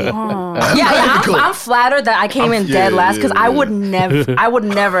 Not me. Yeah, I'm flattered that I came in dead last because I would never, I would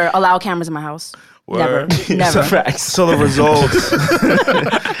never allow cameras in my house. Never, never. Facts. So the results,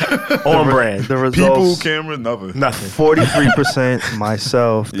 On brand. the People, results. camera, nothing. Nothing. 43%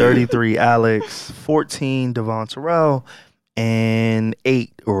 myself, 33 Alex, 14 Devon Terrell, and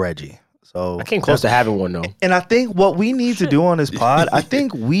 8 Reggie. So I came close to having one though. And I think what we need to do on this pod, I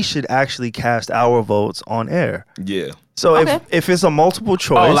think we should actually cast our votes on air. Yeah. So Okay. if it's a multiple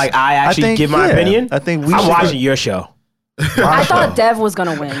choice, Oh, like I actually think, give my yeah, opinion. I think we I'm should. watching your show. I thought Dev was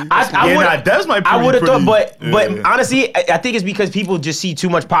gonna win. I would. That's my. I would have thought, but yeah. honestly, I think it's because people just see too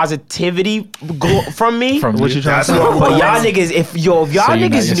much positivity from me. From What you. you trying That's to say? what But y'all niggas, if y'all So you're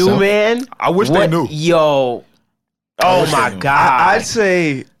not niggas knew, yourself? man. I wish they knew. Yo. Oh wish they my knew. god. I'd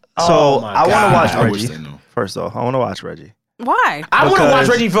say. Oh So my I want to God. watch I wish Reggie. they knew. First off, I want to watch Reggie. Why? I want to watch because-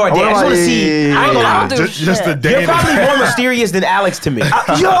 Reggie for a I day. I wanna just want to watch- see. yeah, I ain't gonna I lie. don't do Just the shit. day. You're probably more mysterious than Alex to me. Yo,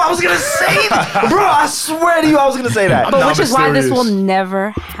 I was gonna say that, bro. I swear to you, I was gonna say that. But not which is why this will mysterious. never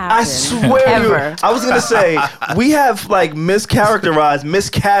happen. I swear to you, Ever. I was gonna say we have like mischaracterized,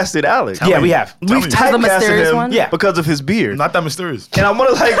 miscasted Alex. Yeah, we have. We've me. The typecasted mysterious him one? Yeah. because of his beard. Not that mysterious. And I want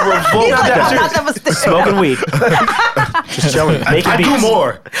to like revoke Not that that. mysterious. That was the- Smoking weed. Just chilling. Making I do beats.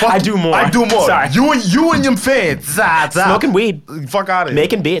 more. I do more. I do more. Sorry. You and your fans. Smoking weed. Fuck out of here.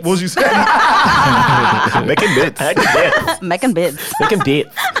 Making bits. What was you saying? Making bits. Making bids. Making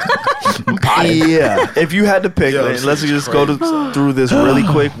bits. Yeah. If you had to pick, Yo, and let's just go through this really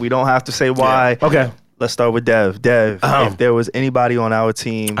quick. We don't have to say why. Okay. Let's start with Dev. Dev, if there was anybody on our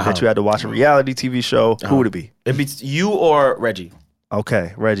team that you had to watch a reality TV show, who would it be? It beats you or Reggie.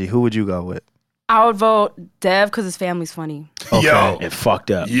 Okay, Reggie, who would you go with? I would vote Dev because his family's funny. Yo. It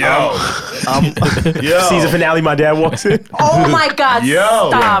fucked up. Yo. Yo. Season finale, my dad walks in. Oh my God! Yo.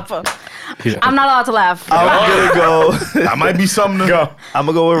 Stop. I'm not allowed to laugh. I'm gonna go. That might be something to go. I'm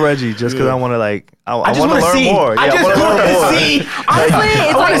gonna go with Reggie just because I want to like. I just want to wanna learn see. more. I just wanna want learn to more. see. Honestly,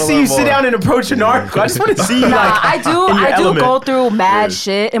 it's I want to like see you sit down and approach an article. I just want to see you like. I in your do element. go through mad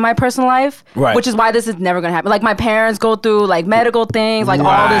shit in my personal life, Right. which is why this is never gonna happen. Like my parents go through like medical things, like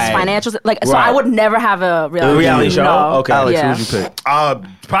all this Right. financial, like so Right. I would never have a reality show? No. Okay. Alex, Yeah. who'd you pick?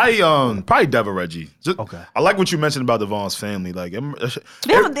 Probably Dev or Reggie. Okay. I like what you mentioned about Devon's family. Like, Yeah,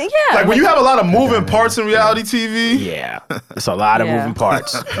 like when you have a lot of moving parts in reality TV. Yeah, it's a lot of Yeah. moving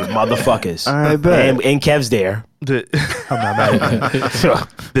parts, motherfuckers. I bet. And Kev's there. I'm not mad at that.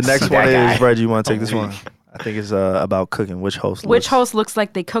 The next That one is guy. Reggie. You want to take this one? I think it's about cooking. Which host? Which host looks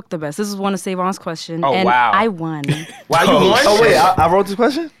like they cook the best? This is one of Savon's question, Oh, and wow. I won. Wow, you won? Oh wait, I wrote this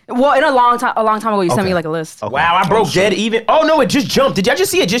question. Well, in a long time ago, you sent me like a list. Wow, I broke dead even. Oh no, it just jumped. Did y'all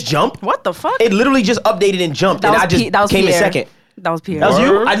just see it just jump? What the fuck? It literally just updated and jumped, and I just that was came in Pierre. second. That was Pierre. That was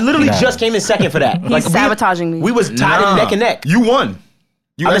you? Word? I literally Nah. just came in second for that. He's sabotaging me. We was tied in neck and neck. You won.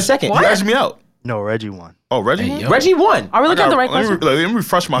 You I'm in asked- second. You asked me out. No, Reggie won. Oh, Reggie? Hey, yo. Reggie won. Are we looking at the right Let me, question? let me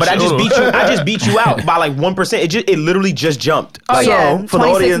refresh my But shit. I just Hold beat on. you. I just beat you out by like 1%. It literally just jumped. Oh, Like, yeah. So, for the 26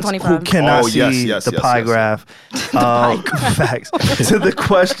 and audience who 25. cannot Oh, see yes, the yes, pie yes. graph, facts. To the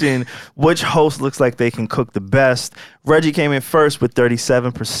question, which host looks like they can cook the best? Reggie came in first with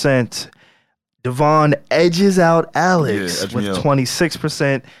 37%. Devon edges out Alex Yeah, edge me with out.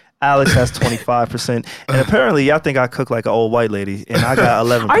 26%. Alex has 25%. And apparently, y'all think I cook like an old white lady, and I got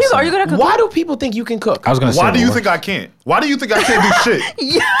 11%. Are you gonna cook? Why do people think you can cook? I was gonna say. Why do you what? think I can't? Why do you think I can't do shit?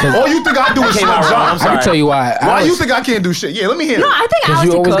 All you think I do is came Slim out wrong. I'm John. I can tell you why. Why you think I can't do shit? Yeah, let me hear No, it. I think Because Alex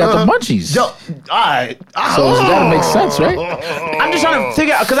you can always cook. got the munchies. Yo, alright. So it's gotta make sense, right? I'm just trying to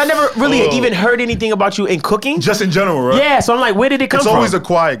figure out because I never really even heard anything about you in cooking. Just in general, right? Yeah, so I'm like, where did it come It's from? always the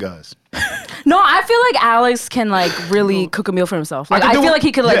quiet guys. No, I feel like Alex can like really cook a meal for himself. Like can I do feel it- like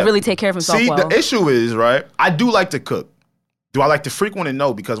he could like yeah. really take care of himself See, well. the issue is, right, I do like to cook. Do I like to frequent it?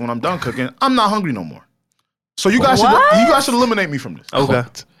 No, because when I'm done cooking, I'm not hungry no more. So you guys should eliminate me from this. Okay.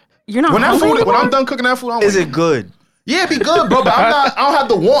 You're not When that hungry food, when anymore? I'm done cooking that food, I'm Is like, it good? yeah, be good, bro. But I don't have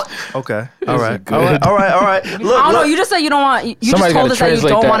the want. Okay. All right. it All right. good? All right. All right. Look, I don't know. look. You just said you don't want. You Somebody just told gotta us that you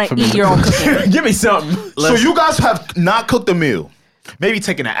translate don't that want for to me. eat your own cooking. Give me something. So you guys have not cooked a meal. Maybe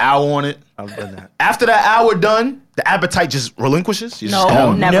taking an hour on it. I've done that. After that hour done, the appetite just relinquishes. You just No,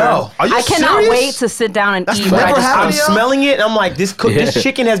 gone. never. No. Are you I cannot serious? wait to sit down and That's eat. what I never just happened I'm to you? smelling it, and I'm like, this Yeah.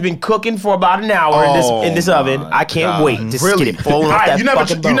 chicken has been cooking for about an hour in this oven. I can't God. wait to Really? get it falling All off right, that you never,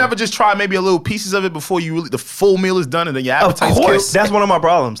 fucking you bone. never just try maybe a little pieces of it before you really, the full meal is done and then your Of appetite's course. killed? That's one of my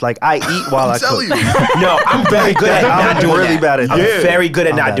problems. Like I eat while I I'm cook. telling you. No, I'm very good at I'm not doing really that. bad at I'm that. very good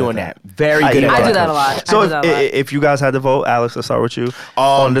at I'm not bad doing at that. Very I good eat at while I do that. that a lot. So I do that a lot. if you guys had to vote, Alex, let's start with you.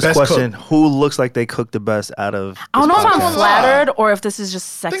 On this best question, cook. who looks like they cook the best out of I don't know if this I'm podcast? flattered or if this is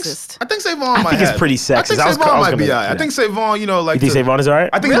just I think, sexist. I think Savon might think it's have. pretty I sexist. think I was Savon might gonna- be all right. I yeah. think Savon, like You think to- Savon is alright?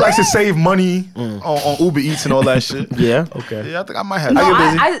 I think he likes to save money on Uber Eats and all that shit. Yeah. Okay. Yeah, I think I might have. No, get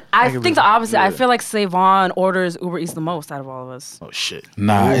busy. I think the opposite. I feel like Savon orders Uber Eats the most out of all of us. Oh shit.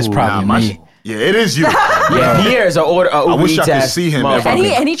 Nah, it's probably my me. shit. Yeah, it is you. Yeah, Pierre's a Uber wish I Eats could ass see him motherfucker.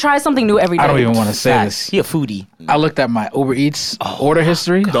 every And he tries something new every day. I don't even want to say Facts. this. He a foodie. I looked at my Uber Eats order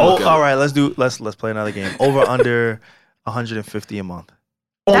history. Don't. All right, let's play another game. Over under 150 a month.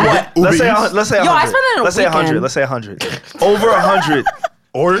 On what? Uber Let's say Eats? let's say 100. Yo, I spend that in a let's say 100. weekend. Let's say 100. Over 100.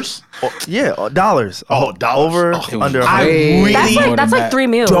 Orders? Yeah, dollars. Oh, dollars. Over Oh, It was under I 100. really That's more like than that's like that. 3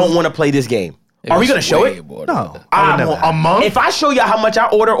 meals. Don't want to play this game. Are we gonna show it? No, A month? If I show you how much I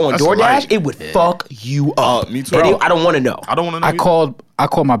order on That's DoorDash, light. it would fuck you up. Me too. And Bro. I don't want to know. I don't want to know. I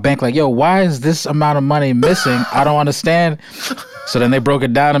called my bank like, yo, why is this amount of money missing? I don't understand. So then they broke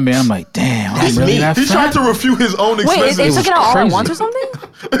it down to me. I'm like, damn, I'm really me. that He tried fat? to refute his own Wait, expenses. they took it out all at crazy. once or something?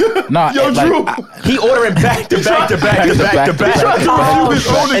 Nah, Yo, like, Drew. He ordering back to back to back to back to back. He tried to refute his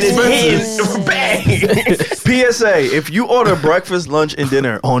own And it's expenses. hitting bang. PSA: if you order breakfast, lunch, and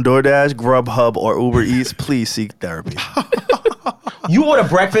dinner on DoorDash, Grubhub, or Uber Eats, please seek therapy. You order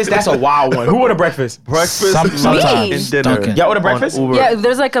breakfast? That's a wild one. Who order breakfast? Breakfast, lunch, sometimes and dinner. Dunkin'. Y'all order on breakfast? Uber. Yeah,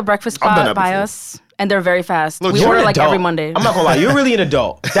 there's like a breakfast I've done spot that by before. us, and they're very fast. Look, We you're order an like adult. every Monday. I'm not gonna lie, you're really an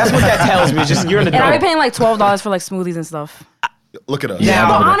adult. That's what that tells me. It's just you're an And I be adult. paying like $12 for like smoothies and stuff. Look at us. Yeah,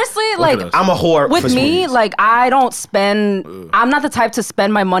 But I'm a- honestly, at like us. I'm a whore. with for me, smoothies. like I don't spend. I'm not the type to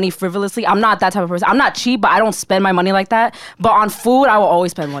spend my money frivolously. I'm not that type of person. I'm not cheap, but I don't spend my money like that. But on food, I will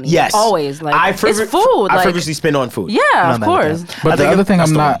always spend money. yes, always. Like it's food. I like frivolously spend on food. yeah, of mad at course. that. But the other thing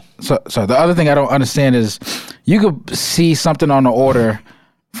I'm the not so the other thing I don't understand is you could see something on the order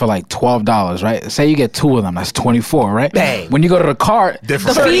for like $12, right? Say you get 2 of them, that's $24, right? Bang. When you go to the cart, The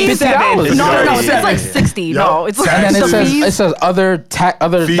fees, $50. no, it's like 60. No, it's like and then the fees. it says other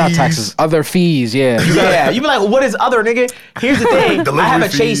not taxes, other fees. Yeah. Yeah, you be like, what is other, nigga? Here's the thing. I have a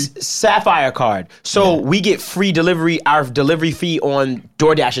fee. Chase Sapphire card. So we get free delivery. Our delivery fee on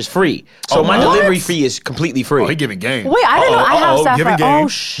DoorDash is free. So my delivery fee is completely free. Oh, he giving game. Wait, I didn't know I have giving Sapphire. game. Oh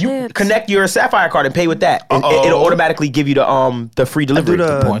shit! Connect your Sapphire card and pay with that. And it'll automatically give you the free delivery.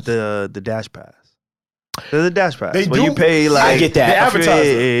 The Dash Pass. There's a Dash Pass. They where do? you pay like I get that. They advertise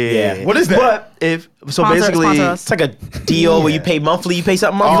it. Yeah. What is that? But if so, Sponsor basically, us. It's like a deal where you pay monthly. You pay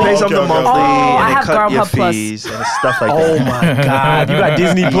something you monthly. pay okay, something okay. monthly Oh, I and have they cut your Grubhub Plus. fees and stuff like Oh that. my God! You got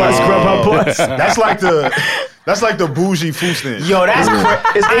Disney Plus, Grubhub Plus. That's like the bougie food stand. Yo, that's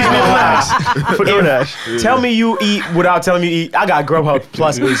It's HBO Max for DoorDash. Tell me you eat without telling me you eat. I got Grubhub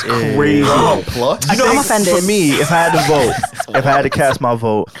Plus. Is crazy. Grubhub Plus. You know, I'm I'm offended. For me, if I had to vote, if I had to cast my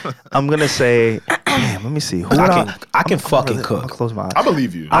vote, I'm gonna say, damn, let me see. Who would I can fucking I'll cook. close my eyes. I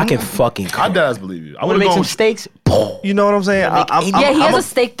believe you. I can fucking cook. I does believe you. I Want would to make go some steaks? You know what I'm saying? Yeah, he has a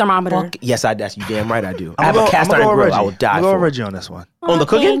steak thermometer. Yes, that's you damn right I do. I have a cast iron grill. I would die I'm gonna go for with it. Reggie on this one. On the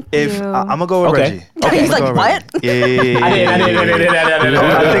cooking? If I'm gonna go with Okay. Reggie. He's like, I'm gonna go with what? Reggie. Yeah. I didn't. I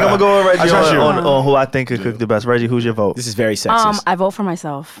think I'm gonna go with Reggie trust you. on who I think could cook the best. Reggie, who's your vote? This is very sexist. I vote for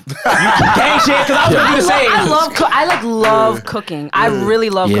myself. Gang shit, because I was gonna do the same. I love cooking. I really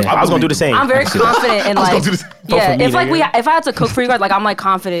love Yeah. cooking. I was gonna do the same. I'm very confident in like. gonna do this. Yeah, for me, if like nigga. if I had to cook for you guys, like I'm like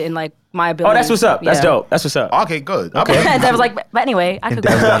confident in like my ability. Oh, that's what's up. That's Yeah. dope. That's what's up. Okay, good. And I was like, but anyway, I could.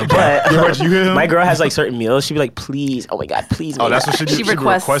 But You hear him? my girl has like certain meals. She'd be like, please, oh my God, please. Oh, make that's that. what she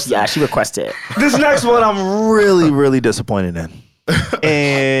requests. Yeah, she requested. This next one I'm really disappointed in.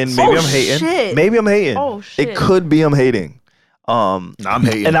 And maybe I'm hating. shit. Maybe I'm hating. Oh, shit. It could be I'm hating. Nah, I'm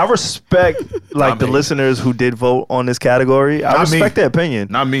hating. And I respect like the hating. listeners who did vote on this category. I Not me. respect their opinion.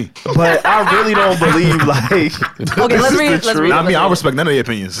 Not me. But I really don't believe like Okay, let's read it. Let's read it. Not me. I let's respect none of their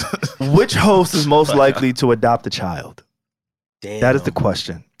opinions. which host is most likely to adopt a child? Damn. That is the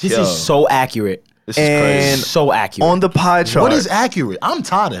question. This Yo. is so accurate. This is And crazy. So accurate. on the pie chart. What is accurate? I'm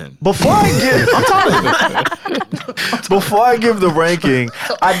tired of him. Before I give, I'm tired of him. before I give the ranking,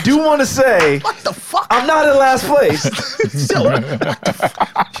 I do want to say What the fuck? I'm not in last place. I'm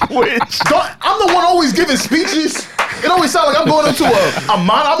the one always giving speeches. It always sounds like I'm going into a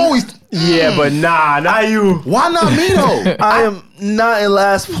mon. I'm always. yeah, but nah, not you. Why not me though? I am not in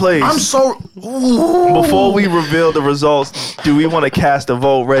last place. I'm so. Ooh. Before we reveal the results, do we want to cast a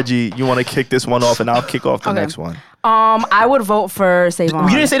vote? Reggie, you want to kick this one off, and I'll kick off the Okay. next one. I would vote for Savon.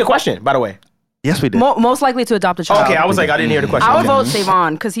 You didn't say the question, by the way. Yes, we did. Most likely to adopt a child. Okay, I was like, I didn't hear the question. I would Okay. vote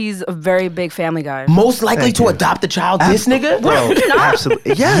Savon because he's a very big family guy. Most likely Thank to you. adopt a child. This nigga, Bro,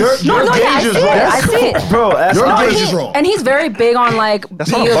 absolutely. Yes. Your No, yeah, I gauge is see it. wrong. I see it. Bro, that's Your not- gauge is wrong. And he's very big on like on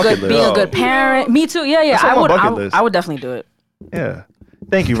being my a bucket good being a list. good parent. Me too. Yeah, yeah. That's on I my would. bucket list. I would definitely do it. Yeah.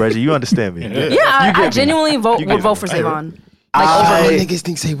 Thank you, Reggie. You understand me. Yeah, get I me. genuinely would vote for Savon. Like I- over me. niggas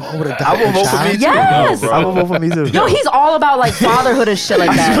think say, oh, would adopt I will vote for me too. Yes. I will vote for me too. Yo, he's all about like fatherhood and shit like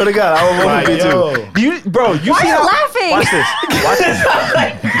I swear that. to God, I will vote Like, for me yo. too. Do you, bro? You Why see are you how? laughing? Watch this. Watch this.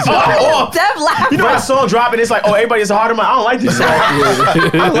 Dev laughing. You know that song dropping? It's like, oh, everybody is hard. I don't like this song. I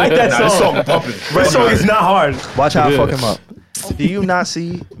don't like that Nah, this song. song pumping. This song is not hard. Watch how I fuck him up. Do you not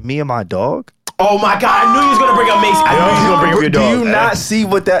see me and my dog? Oh my God, I knew you was gonna bring up Mace. I knew you was gonna bring up your Do dog. you not see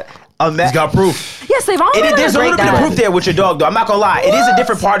what that? He's got proof. Yeah, Savon. There's a little bit of proof there with your dog, though. I'm not gonna lie. It is a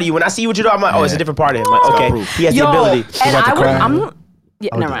different part of you. When I see you with your dog, I'm like, oh, it's a different part of him. Like, okay, he has the Yo, ability. and about to I would. cry?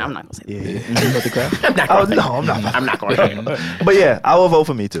 Never mind. I'm not gonna say that. I'm not Oh, gonna. no, I'm not. I'm not gonna. But yeah, I will vote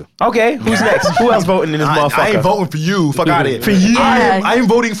for me too. Okay, who's next? Who else voting in this motherfucker? I ain't voting for you. Fuck out of here. For you? I am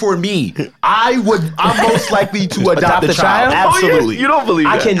voting for me. I'm most likely to adopt a child. child? Absolutely. You don't believe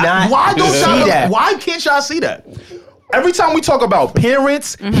I that? cannot Why don't see y'all? that. Why can't y'all see that? Every time we talk about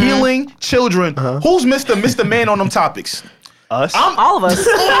parents, healing, children, who's Mr. Man on them topics? Us? All of us. This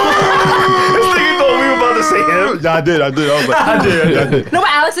nigga thought we were about to say him. Yeah, I did. I was like, I did. No, but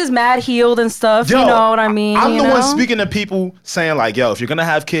Alex is mad healed and stuff. Yo, you know what I mean? I'm you the know? one speaking to people saying like, yo, if you're gonna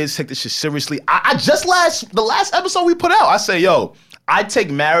have kids, take this shit seriously. I just the last episode we put out, I say, yo, I take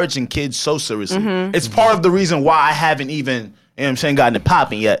marriage and kids so seriously. It's part of the reason why I haven't even, you know what I'm saying, gotten it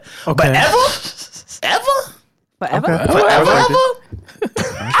popping yet. But ever? Forever. Forever?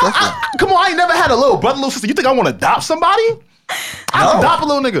 Come on, I ain't never had a little brother, little sister. You think I want to adopt somebody? I'll adopt a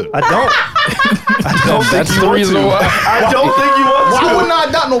little nigga. I don't. I don't think That's you the want reason to. why. I don't think you want Why to. wouldn't I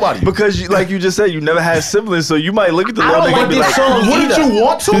adopt nobody. Because like you just said, you never had siblings, so you might look at the I little don't nigga like and be this like, song Wouldn't either. you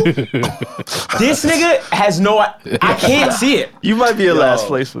want to? This nigga has no. I can't see it. you might be in last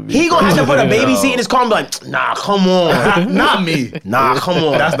place for me. He gonna have to put a baby seat in his car and be like, nah, come on. Not me. Nah, come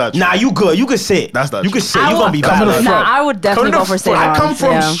on. That's not true. Nah, you good. You can sit. That's not You true. can sit. I You would- gonna be Come to the back. front. Nah, I would definitely go for Savon. I come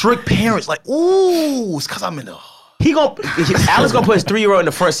from Yeah. strict parents. Like, ooh, it's because I'm in the. He gonna. Alex gonna put his 3-year-old in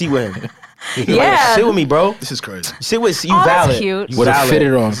the front seat with him. Yeah. Sit with me, bro. This is crazy. Sit with you. Oh, that's valid. cute. You Would have valid.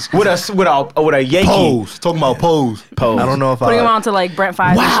 fitted on. With a Yankee Pose. Talking about pose. pose. I don't know if Putting him I. on to like Brent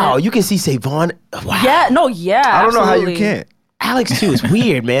Five. Wow, And shit. you can see Savon. Wow. Yeah. No. Yeah. I don't know how you absolutely. can't. Alex too. It's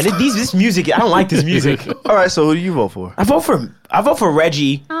weird, man. This music. I don't like this music. All right, so who do you vote for? I vote for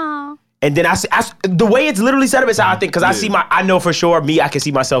Reggie. Aw. And then I the way it's literally set up is how I think, because I know for sure I can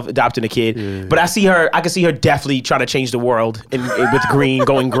see myself adopting a kid, but I can see her definitely trying to change the world and with green,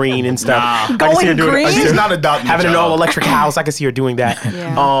 going green and stuff. I can see her Going green? She's not adopting. having an a child. all electric house. I can see her doing that.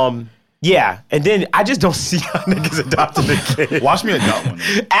 Yeah. Yeah, and then I just don't see how niggas adopting a kid. Watch me adopt one.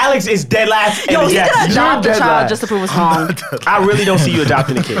 Alex is dead last. Yo, and he's yes, gonna adopt a dead child last. just to prove us wrong. I really don't see you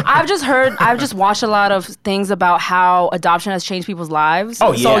adopting a kid. I've just watched a lot of things about how adoption has changed people's lives.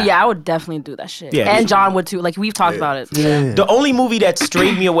 Oh, So yeah. yeah, I would definitely do that shit. Yeah. And John would too. Like we've talked about it. Yeah. The only movie that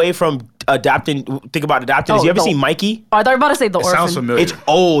strayed me away from adopting, is you ever Oh, seen Mikey? Oh, I thought you were about to say The Orphan. Sounds familiar. It's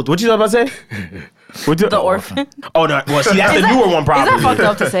old. What you about to say? The Orphan. Oh no! Well, see, that's the newer one. Probably Is that fucked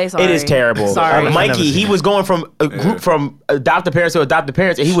up to say? Sorry. It is terrible. Sorry. I've never Mikey, seen he it. was going from a group from adopted parents to adopted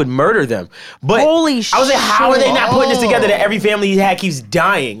parents, and he would murder them. But Holy I was like, how are they not putting this shit. together that every family he had keeps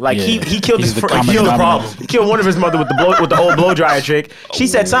dying? Like Yeah. he killed He's his the fr- common he killed the denominator. problem. He killed one of his mother with the old blow dryer trick. She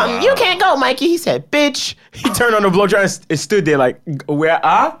said something. You can't go, Mikey. He said, "Bitch." He turned on the blow dryer and stood there like, where?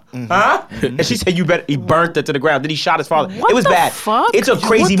 Huh? And she said, "You better." He burnt it to the ground. Then he shot his father. What It was the bad. fuck? It's a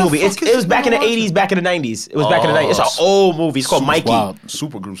crazy what the movie. fuck It is was back in the going on? 80s, back in the 90s. It was back in the 90s. It's an old movie. It's called Mikey. Wow.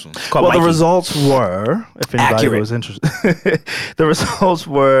 Super gruesome. It's called Well, the Mikey. results were, if anybody Accurate. was interested, the results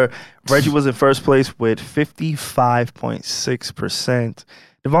were Reggie was in first place with 55.6%.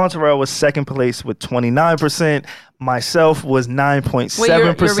 Devon Terrell was second place with 29%. Myself was 9.7%. Wait,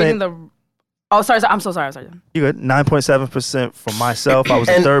 you're reading the. Oh, sorry. I'm so sorry. You good? 9.7% for myself. I was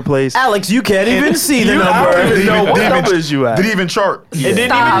in And third place. Alex, you can't even see the I number. don't even know what Didn't even- number is you at. Didn't even chart. It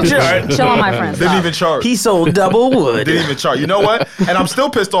didn't Stop. even chart. Chill on my friends. Didn't Stop. even chart. He sold double wood. Didn't even chart. You know what? And I'm still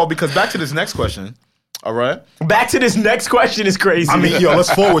pissed off because back to this next question. All right. Back to this next question is crazy. I mean, yo, let's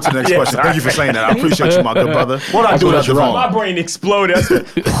forward to the next Yeah, question. Thank you for sorry. saying that. I appreciate you, my good brother. What I do my that you're wrong. brain exploded.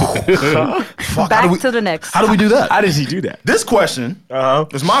 Fuck, Back how do we, to the next. how do we do that? How does he do that? This question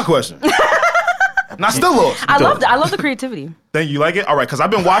is my question. And I still lost. I love the creativity. Think you like it? All right, because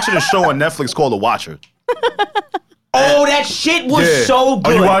I've been watching a show on Netflix called The Watcher. Oh, that shit was Yeah. so Oh,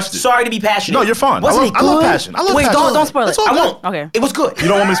 good. you watched it? Sorry to be passionate. No, you're fine. Wasn't it I love good? passion. I love Wait, passion. don't spoil it. It's all I good. won't. Okay. It was good. You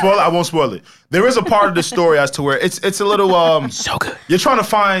don't want me to spoil it? I won't spoil it. There is a part of the story as to where it's a little So good. you're trying to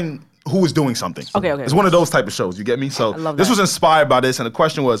find who is doing something. Okay. It's one of those type of shows. You get me? So love this that. was inspired by this, and the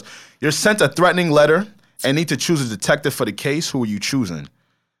question was: you're sent a threatening letter and need to choose a detective for the case. Who are you choosing?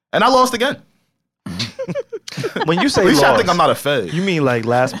 And I lost again. When you say At least I lost, think I'm not a fed. you mean like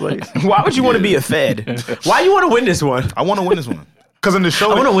last place? Why would you want to be a Fed? Why you want to win this one? I want to win this one. Because in the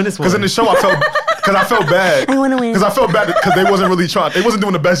show, I wanna win this Because one. in the show, I felt bad. I wanna win. Because I felt bad because they wasn't really trying. They wasn't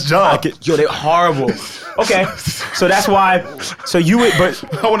doing the best job. Yo, they're horrible. Okay, so that's why. So you would, but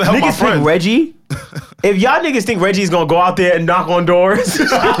I wanna help my niggas think friends. Reggie. If y'all niggas think Reggie's gonna go out there and knock on doors, Reggie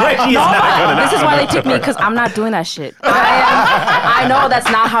is not gonna. This is why they took me, because I'm not doing that shit. I know that's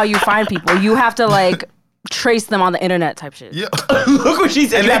not how you find people. You have to like trace them on the internet type shit. Yeah. Look what she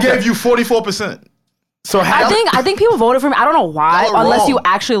said. And they gave you 44%. So how, I think people voted for me. I don't know why, Y'all are unless you wrong.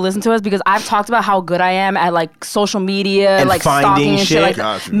 actually listen to us, because I've talked about how good I am at like social media, And like finding stalking and shit. shit like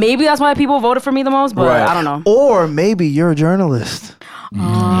Got that. you. Maybe that's why people voted for me the most, but Right. I don't know. Or maybe you're a journalist.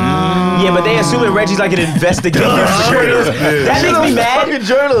 yeah, but they assuming Reggie's like an investigative journalist. That makes me mad.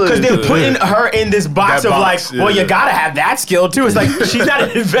 journalist. Because they're putting her in this box That of box, like, well, yeah. you gotta have that skill too. It's like she's not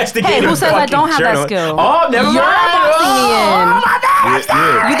an investigative. Hey, who says I fucking don't have that journalist. skill? Oh, never You're mind. boxing me in. Oh my bad.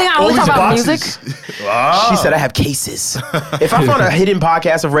 Yeah. You think I All only these talk about boxes. music? She said I have cases. If I found a hidden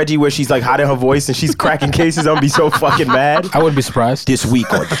podcast of Reggie where she's like hiding her voice and she's cracking cases, I'm gonna be so fucking mad. I wouldn't be surprised. This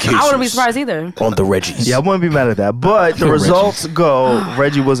week on the cases. I wouldn't be surprised either. On the Reggies. Yeah, I wouldn't be mad at that. But the Reggie. results go: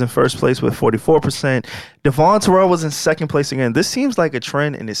 Reggie was in first place with 44%. Devon Terrell was in second place again. This seems like a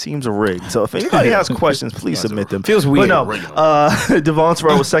trend and it seems rigged. So if anybody has questions, please submit them. Feels weird. But no, Devon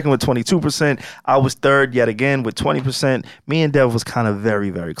Terrell was second with 22%. I was third yet again with 20%. Me and Dev was kind of very,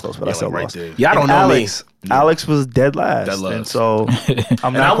 very close, but I still right lost. there. Y'all don't know Alex, Alex was dead last. Dead last. And so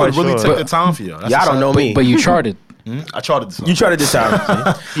I'm And not I would quite really sure. take the time for you. Y'all don't know me. But you charted. I charted this. You tried to decide.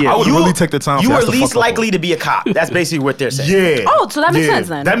 Yeah. I would really take the time. You for were that's the least fuck up likely to be a cop. That's basically what they're saying. Yeah. Oh, so that makes sense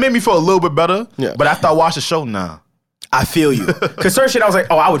then. That made me feel a little bit better. Yeah. But after I watched the show, nah. I feel you. Cause certain shit, I was like,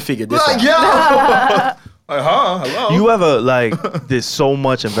 oh, I would figure this out. Yeah. Like, hello. You ever like did so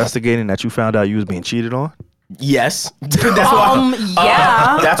much investigating that you found out you was being cheated on? Yes. That's why.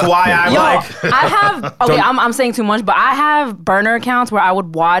 Yeah. That's why I'm Yo, like. I have. Okay, I'm saying too much, but I have burner accounts where I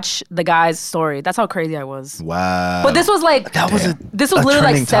would watch the guy's story. That's how crazy I was. Wow. But this was like this was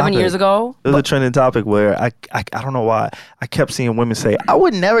literally like 7 years ago. It was a trending topic where I don't know why I kept seeing women say I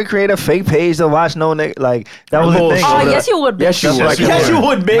would never create a fake page to watch no nigga. Like that was the thing. Oh, yes, you would. Yes, you bitch. would. Yes, you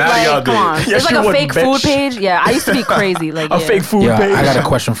would, bitch. Now y'all Like, come on. Yes, It's like you a would, fake bitch. food page. Yeah, I used to be crazy. Like A fake food Yeah, page. I got a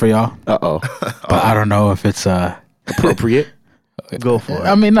question for y'all. Uh-oh. But I don't know if it's Appropriate. Go for it.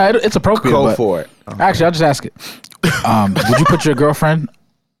 I mean, no, it's appropriate. Go but for it. Actually, I'll just ask it. Would you put your girlfriend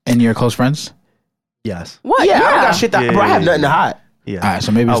in your close friends? Yes. What? Yeah, I don't got shit that. Yeah, bro, I have yeah, nothing to hide. Yeah. All right,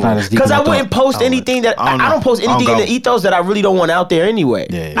 so maybe it's not as deep. Because as I wouldn't thought. post anything that I don't post anything in the ethos that I really don't want out there anyway.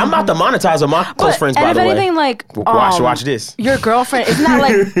 Yeah. I'm about to monetize on my close friends. And By if the anything, way, like watch this. Your girlfriend isn't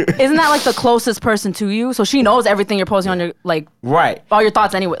that like the closest person to you, so she knows everything you're posting on your like Right. all your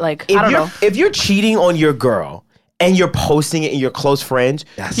thoughts anyway. Like I don't know. If you're cheating on your girl and you're posting it in your close friends,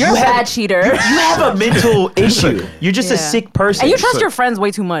 You're a bad cheater. You have a mental issue. You're just a Yeah. sick person. And you trust your friends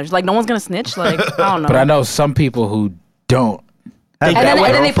way too much. Like no one's gonna snitch. Like I don't know. But I know some people who don't. and that then, way,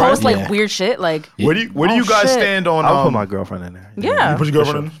 and then they post like Yeah. weird shit. Like Where do you Oh, guys shit. stand on? I'll put my girlfriend in there. yeah. You put your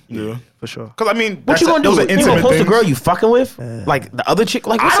girlfriend in? Yeah. For sure. Because I mean, What you gonna do? Those are You gonna intimate post a things. girl you fucking with? Like the other chick?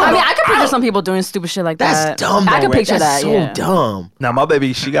 Like what's I up? mean, I could picture some people doing stupid shit like that. That's dumb. I though, could Red. picture That's that. so Yeah. dumb. Now my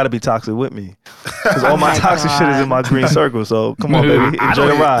baby, she got to be toxic with me, because all my toxic shit is in my green circle. So come on, baby, enjoy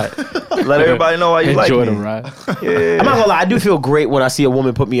the ride. Let everybody know why you like Enjoy me. the ride. Yeah. I'm not gonna lie. I do feel great when I see a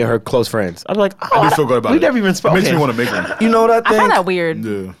woman put me in her close friends. I'm like, oh, I do feel good about we it. never even spoke. It makes me want to make one. You know what I I think? find that weird.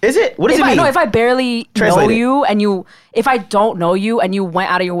 Yeah. Is it? What does If it I mean? know, if I barely Translate know it. you and if I don't know you and you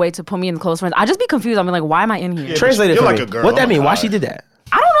went out of your way to put me in close friends, I just be confused. I'm like, why am I in here? Translate it You're for like me. a girl. What that mean? Why Alright. she did that?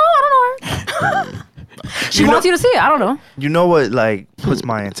 I don't know her. She wants you to see it. I don't know. You know what like puts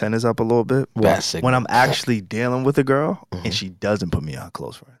my antennas up a little bit? Bad signal. When I'm actually dealing with a girl and she doesn't put me on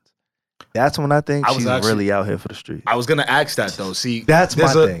close friends. That's when I think I was she's actually- really out here for the street. I was gonna ask that though. See, That's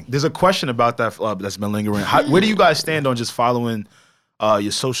there's my a, thing. There's a question about that that's been lingering. Where do you guys stand on just following your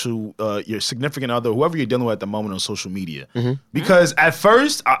your significant other, whoever you're dealing with at the moment on social media? Because at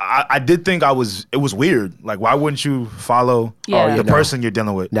first, I did think it was weird. Like, why wouldn't you follow Yeah. the No. person you're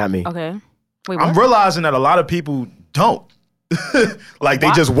dealing with? Not me. Okay. Wait, I'm what? realizing that a lot of people don't. Like, they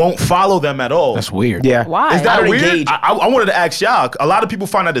Why? just won't follow them at all. That's weird. Yeah. Why? Is that don't weird? engage. I wanted to ask y'all. A lot of people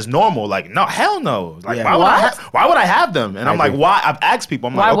find that as normal. Like, no, hell no. Like, Yeah. why would I have them? And I'm like, agree. why? I've asked people.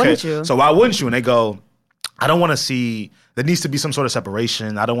 I'm Why like, okay, wouldn't you? so why wouldn't you? And they go, I don't want to see. There needs to be some sort of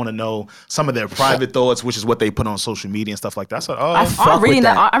separation. I don't want to know some of their private thoughts, which is what they put on social media and stuff like that. So, fuck I'm reading with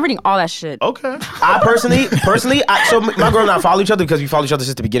that. that. I'm reading all that shit. okay. I personally, so my girl and I follow each other because we follow each other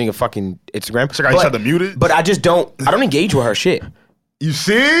since the beginning of fucking Instagram. So got each other muted. But I just don't engage with her shit. You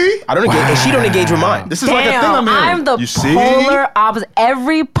see, I don't engage, and she don't engage with mine. this is like a thing I'm Damn, hearing. I'm the you see? polar opposite.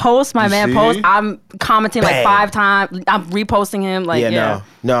 Every post my man see? posts, I'm commenting like Bam. 5 times. I'm reposting him. Like, yeah.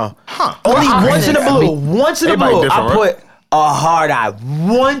 no. Huh. Only We're once in the opposites. blue. Once in the Everybody blue, different, I right? put a hard eye.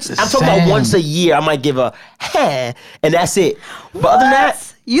 Once. I'm talking about Same. once a year. I might give a and that's it. But other than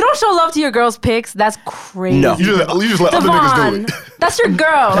that, You don't show love to your girls' pics. That's crazy. No. You just let other niggas do Devon, it. that's your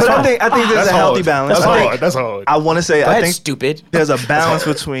girl. But I think there's That's a healthy hard. balance. That's I think- hard. That's hard. I want to say I that's think stupid. there's a balance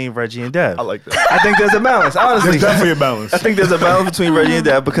between Reggie and Dev. I like that. I think there's a balance. Honestly, There's definitely a balance. I think there's a balance between Reggie and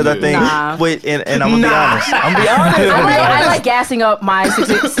Dev because I think Nah. and I'm gonna be honest. I'm gonna be honest. I like gassing up my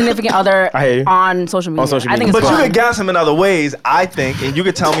significant other I hear you. on social media. social I think media. it's But you fun. could gas him in other ways, I think, and you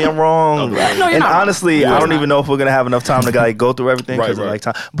could tell me I'm wrong. No, you're and not. honestly, I don't even know if we're gonna have enough time to like go through everything because of Right. like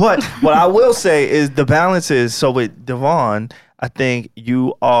time. But what I will say is the balance is so with Devon, I think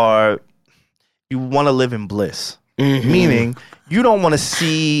you want to live in bliss, meaning you don't want to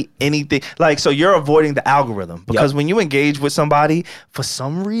see anything like so you're avoiding the algorithm because when you engage with somebody for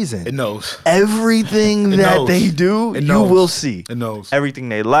some reason It knows. everything that knows. they do It you knows. will see. It knows. Everything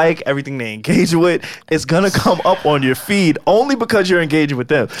they like, everything they engage with, it's gonna come up on your feed only because you're engaging with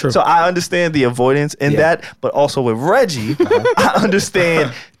them. So I understand the avoidance in that, but also with Reggie, I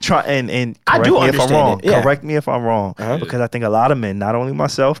understand and I correct do me if I'm understand wrong. it, yeah. Correct me if I'm wrong, because I think a lot of men, not only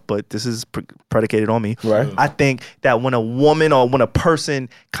myself, but this is predicated on me. Right. I think that when a woman or when a person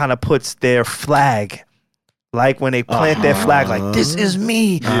kind of puts their flag like when they plant their flag, like this is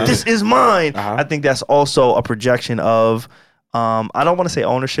me, this is mine. I think that's also a projection of. I don't want to say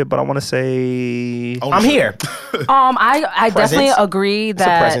ownership, but I want to say I'm here. I definitely agree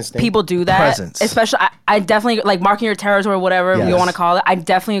that people do that. Presence. Especially, I definitely like marking your territory or whatever you want to call it. I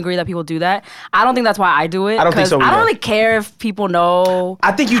definitely agree that people do that. I don't think that's why I do it. I don't think so either. I don't really care if people know.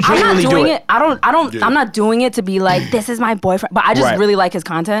 I think you genuinely do it. I'm not doing it to be like, this is my boyfriend. But I just really like his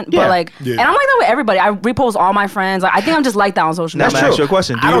content. Yeah. But like, and I'm like that with everybody. I repost all my friends. Like, I think I'm just like that on social media. Now, let me ask you a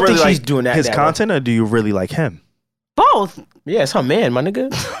question. Do I you don't really think like she's doing that his way. content, or do you really like him? Both. Yeah, it's her man, my nigga.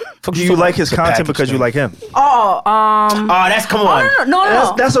 Do you like his content because you like him? Oh, that's come on.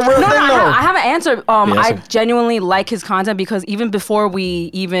 No. That's a real thing, though. I have an answer. I genuinely like his content because even before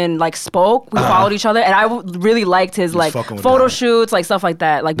we even like spoke, we followed each other, and I really liked his like photo shoots, like stuff like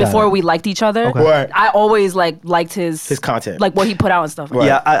that. Like before we liked each other, I always liked his content, like what he put out and stuff. Right.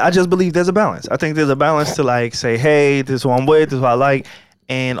 Yeah, I just believe there's a balance. I think there's a balance to like say, hey, this is who I'm with, this is what I like.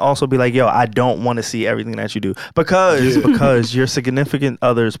 And also be like, yo, I don't want to see everything that you do because your significant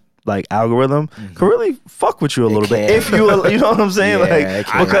other's like algorithm can really fuck with you a little bit if you know what I'm saying. Yeah,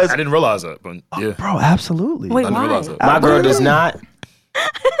 like because I didn't realize that, but yeah, bro, absolutely. Wait, I didn't why? realize that. My girl does not.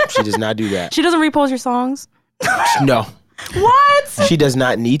 She does not do that. She doesn't repost your songs. No. What? She does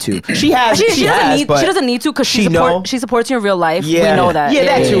not need to. She has. She doesn't need to because she supports you in real life. Yeah. We know that. Yeah,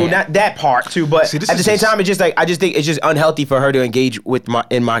 that too. Not that part too. But See, at the same time, it's just like I just think it's just unhealthy for her to engage with my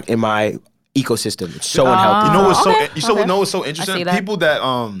ecosystem. It's so unhealthy. You know what's Okay. what's so I interesting? see that. People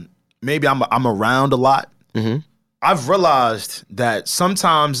that maybe I'm around a lot. I've realized that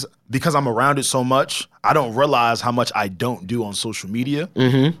sometimes because I'm around it so much, I don't realize how much I don't do on social media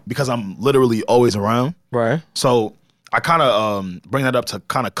because I'm literally always around. Right. So I kind of bring that up to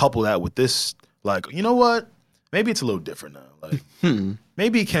kind of couple that with this. Like, you know what? Maybe it's a little different now. Like,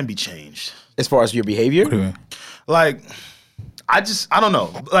 maybe it can be changed. As far as your behavior. Like, I don't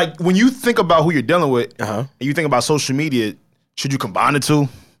know. Like, when you think about who you're dealing with, and you think about social media, should you combine the two?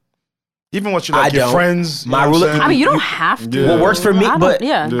 Even with your your friends. My rule. I mean, you don't have to. Yeah. What works for me, but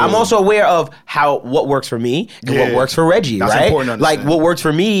yeah. I'm also aware of what works for me and what works for Reggie, That's right? important to Like understand. what works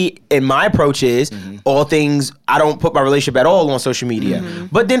for me and my approach is all things. I don't put my relationship at all on social media,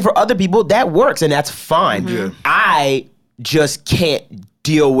 but then for other people that works and that's fine. I just can't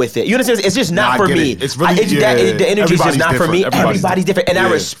deal with it. You understand? It's just not Nah, I for get me. it. It's really the energy is just everybody's not for me. different. Everybody's different, and I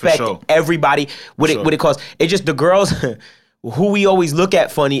Yeah, respect for sure. everybody. What it costs. It's just the girls who we always look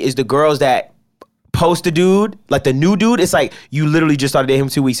at funny is the girls that post a dude, like the new dude. It's like you literally just started dating him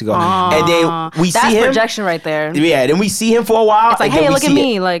 2 weeks ago, and then we That's see him. projection right there. Yeah, then we see him for a while. It's like, and then hey, we look at see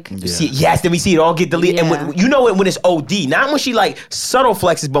me. it. Like, Yes, then we see it all get deleted, and when, you know it when it's OD, not when she like subtle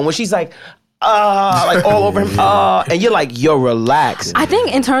flexes, but when she's like all over him, and you're like, yo, relax. I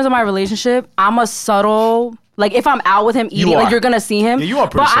think in terms of my relationship, I'm a subtle. Like if I'm out with him eating, You are. like you're gonna see him. Yeah, you are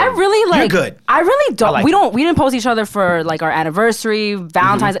pretty But I subtle. really like. You're good. I really don't. like We didn't post each other for like our anniversary,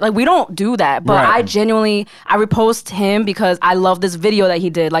 Valentine's. Like we don't do that. But Right. I genuinely repost him because I love this video that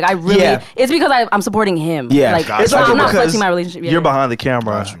he did. Like I really. Yeah. It's because I'm supporting him. Yeah. Like Gotcha. it's not, I'm not because flexing my relationship. you're behind the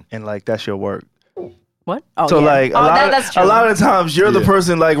camera and like that's your work. What? Oh, So yeah. like that's true. a lot of the times you're the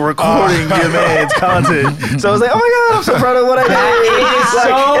person like recording your man's content. So it's like, oh my god, I'm so proud of what I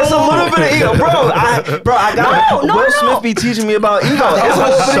did. It's a little bit of ego, bro. I got No, Will no. Smith be teaching me about ego. That It's a was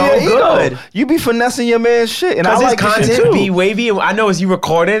little bit so of your good. ego. You be finessing your man's shit, and I Because like his this shit content too. be wavy, and I know it's you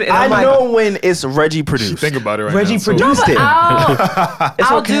recorded, and I I'm like, know when it's Reggie produced. Think about it right Reggie now. So- produced it.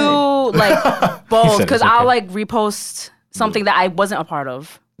 I'll okay. do like both said because it's I'll okay. like repost something that I wasn't a part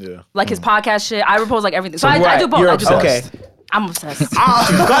of. Yeah. Like his podcast shit, I repost like everything. So I right, do both. you're I do both. obsessed. I'm obsessed. Go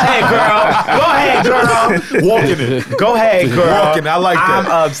ahead, girl. Go ahead, girl. Walking it. Go ahead, girl. Walking, I like that.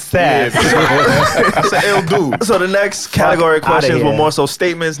 I'm obsessed. That's an ill dude. So the next category of outta questions were here. more so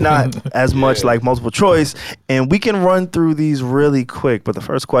statements, not as much like multiple choice. And we can run through these really quick. But the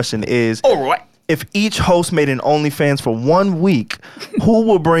first question is, All right. if each host made an OnlyFans for 1 week, who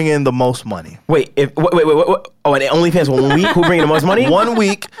will bring in the most money? Wait. Wait. Oh, and OnlyFans for 1 week. Who bringing the most money? 1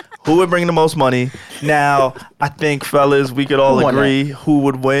 week, who would bring the most money? Now, I think, fellas, we could all Who won agree who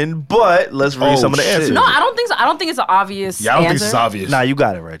would win, but let's read some of the shit. answers. No, I don't think so. I don't think it's an obvious Yeah, I don't answer. think it's obvious. Nah, you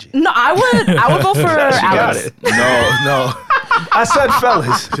got it, Reggie. No, I would go for Got Alex. it. No. I said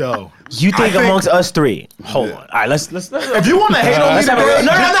fellas. Yo. You think amongst us three? Hold on. All right, let's. If you want to hate on me No, today, I'm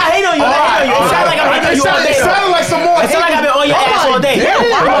not hating on you. I'm not hating on you. It sounds like I'm hating on you all day. It sounded like some more. It sounds like I've been on your ass all day.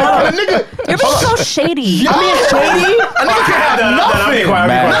 a nigga. You're being so shady. I mean, shady. A nigga can't have nothing.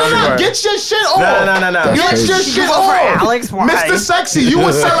 No, get your shit off. No. Get your shit off. Alex, why? Mr. Sexy, you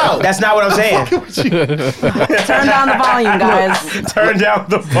a sellout. That's not what I'm saying. Turn down the volume, guys. Turn down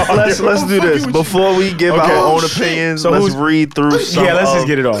the volume. Let's do this before we give our own opinions. So let's read through some let's just of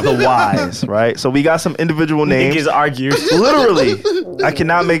get it on. the whys, right? So we got some individual names. Niggas argue. Literally, I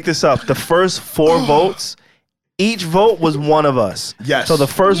cannot make this up. The first 4 votes, each vote was one of us. Yes. So the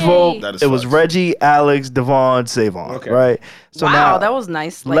first Yay. vote, That is it was facts. Reggie, Alex, Devon, Savon. Okay. Right. So Wow, now that was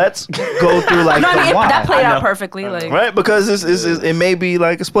nice. Like, let's go through like no, I mean, the why. that played I out know. perfectly. Like, Right, because it may be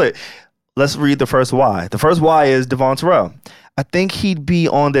like a split. Let's read the first why. The first why is Devon Terrell. I think he'd be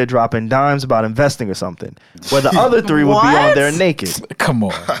on there dropping dimes about investing or something, where the other 3 would be on What? there naked. Come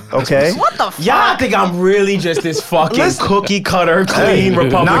on. Okay. what the fuck? Y'all think I'm really just this fucking cookie cutter, clean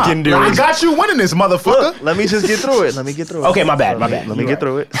Republican dude? I got you winning this, motherfucker. Look, let me just get through it. Okay, my bad. Let me You're get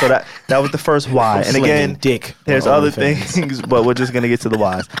through it. So that was the first why. And slinging again, dick there's on other OnlyFans. things, but we're just gonna get to the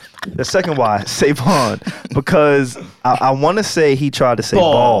whys. The second why, Savon, because I want to say he tried to say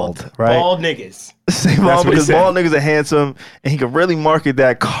bald, right? Bald niggas. Savon That's what he because said. bald niggas are handsome, and he could really market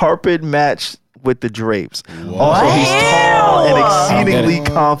that carpet match with the drapes. Also, he's tall and exceedingly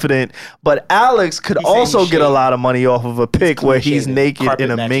confident. But Alex could also get a lot of money off of a pic where he's shaded. naked Carpet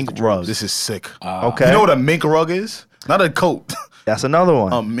in a matches mink the rug. This is sick. Okay, You know what a mink rug is? Not a coat. that's another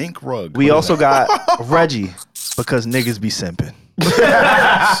one. A mink rug. We also got Reggie because niggas be simping.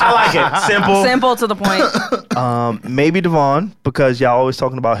 I like it. Simple. Simple to the point. Maybe Devon because y'all always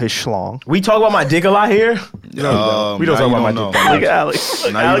talking about his schlong. We talk about my dick a lot here. We don't talk about my dick. Look at Alex.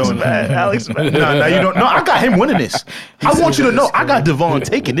 Look, Now you Alex don't mad. know. Alex mad. Nah, you don't. No, I got him winning this. I want you to know I got Devon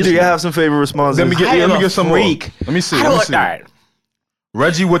taking this. Do you one. have some favorite responses? Let me I am get a some more. freak. Let me see. I Let me don't. see. All right.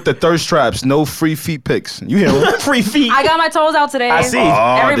 Reggie with the thirst traps, no free feet pics. You hear him? Free feet. I got my toes out today. I see.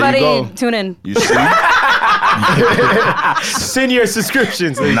 Everybody, there you go. tune in. You see? Send your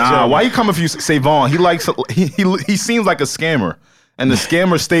subscriptions. ladies and Nah, gentlemen. why you coming for you? Savon, he likes he seems like a scammer, and the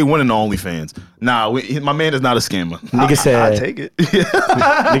scammers stay winning the OnlyFans. Nah, my man is not a scammer. Nigga I said. take it.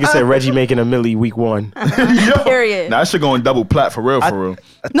 Nigga said Reggie making a milli week 1. Period. Nah, that shit going double plat for real, for real.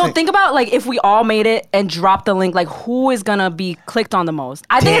 No, think about like if we all made it and dropped the link, like who is gonna be clicked on the most?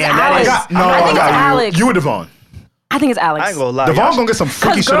 I think Damn, it's that Alex. is- I think it's Alex. You with Devon. I think it's Alex. I ain't gonna lie. Devon's gonna get some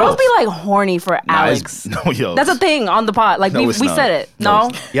freaky Because shit girls off. be like horny for Alex. No, yo. That's a thing on the pod. Like No, we it's not. said it. No,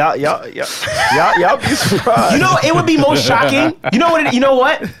 No. Y'all be surprised. You know, it would be most shocking. You know what? You know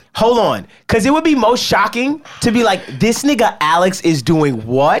what? Hold on, because it would be most shocking to be like, this nigga Alex is doing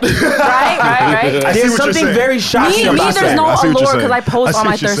what? right. I see There's what you're something saying. very shocking Me, about there's that. no I see what you're allure because saying. I post I see on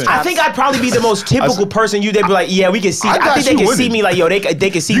my what you're thirst saying. traps. I think I'd probably be the most typical person. They'd be like, yeah, we can see. I got think they you can see winning. me like, yo, they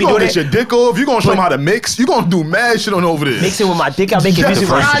can see You me gonna doing get your it. dick off. You gonna show them how to mix. You gonna do mad shit on over there. Mixing with my dick out, making Yes,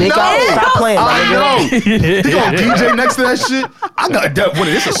 music with my I dick know. out. Stop playing, my I nigga. know. He gonna DJ next to that shit. I got that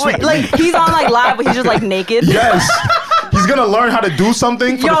winning. It's a sweet. like he's on like live, but he's just like naked. Yes. He's gonna learn how to do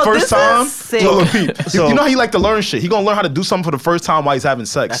something for Yo, the first this is time. sick. Look, Pete, So- you know how he like to learn shit. He gonna learn how to do something for the first time while he's having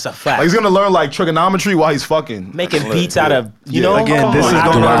sex. That's a fact. Like he's gonna learn like trigonometry while he's fucking. Making beats out of, you Yeah. know? Again, Come this on, is I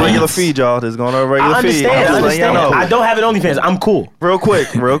going do on a not regular beats. feed, y'all. This is going on a I regular feed. understand. I'm I just letting y'all understand. know. I don't have an OnlyFans. I'm cool.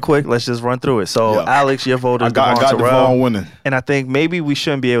 Real quick, let's just run through it. So, Yeah. Alex, your vote is I got Devon Terrell. Devon winning. And I think maybe we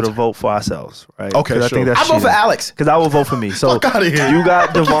shouldn't be able to vote for ourselves, right? Okay, 'Cause I sure. think that's I vote for cheating. Alex. Because I will vote for me. So Fuck outta here. you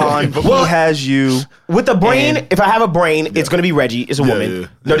got Devon. He has you. With the brain, And- if I have a brain, it's gonna be Reggie. It's a woman. yeah.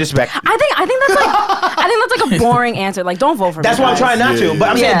 No disrespect. I think that's like a boring answer. Like don't vote for That's me. why I'm trying not to. Yeah, But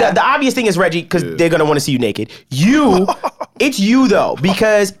I'm saying yeah. the obvious thing is Reggie because they're gonna want to see you naked. You, it's you though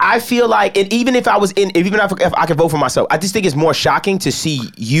because I feel like, and even if I could vote for myself, I just think it's more shocking to see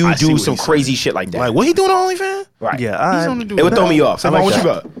you I see do what some he's crazy shit like that. Like what he doing on OnlyFans? Right. Yeah, It would throw me off. Savon, what you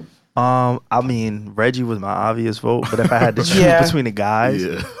got? I mean, Reggie was my obvious vote, but if I had to choose Yeah. between the guys,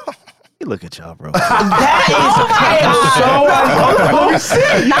 Yeah. look at y'all, bro. That is, I am so uncomfortable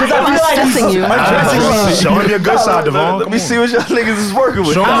because I feel like Stressing you. Show him your good side, Devon. Let me see what y'all niggas is working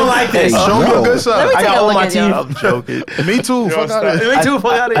with. Show I don't like this. Show him your good side. Let me I take got a all look my at y'all. teeth. I'm joking. Me too. Fuck out of here. Me too.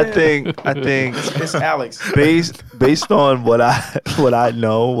 Fuck out of I here. think It's Alex. based on what I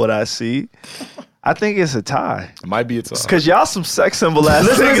know, what I see, I think it's a tie. It might be a tie. Cause y'all some sex symbol ass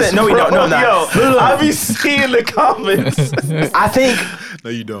Listen, niggas. listen. No, we bro. don't. No, I'm not. Yo, I be seeing the comments. I think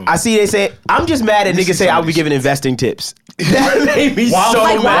No, you don't. I see they say I'm just mad at niggas say I would be giving investing tips. That made me so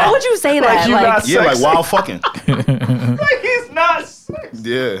Like, mad. why would you say that? you got Yeah, like sexy. wild fucking. He's not sex.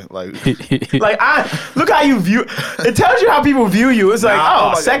 Yeah, like Like look how you view. It tells you how people view you. It's like, Nah, oh,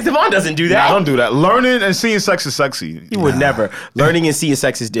 oh my Sex Devon doesn't do that. I don't do that. Learning and seeing sex is sexy. You would never. Learning and seeing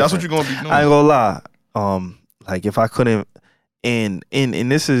sex is different. That's what you're gonna be doing. I ain't gonna lie. Like if I couldn't and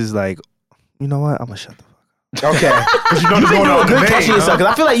this is like, you know what? I'm gonna shut the fuck up. Okay. You've You've been doing good catching yourself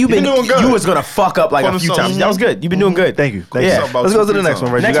because I feel like you was gonna fuck up like a few times. That was good. You've been doing good. Thank you. Yeah. Let's go to the next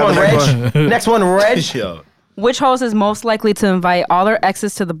one, Reg. Next one, Reg. Next one, Reg. Yo. Which host is most likely to invite all their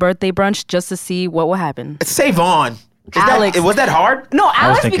exes to the birthday brunch just to see what will happen? Save on. Alex. Was that hard? No,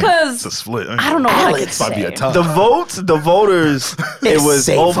 Alex, thinking because It's a split. I don't know what I could Alex. Might be a say. tough. The voters, it It's was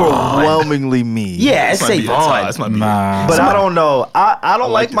Savon. overwhelmingly me. Yeah, it's This might be save a tie. on. This might be Nah. But I don't know. I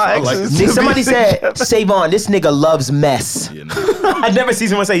don't like this. my I like exes. this. to be Somebody said, together. save on. This nigga loves mess. Yeah, no. I never see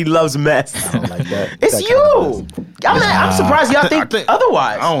someone say he loves mess. I don't like that. It's That you. I'm surprised y'all think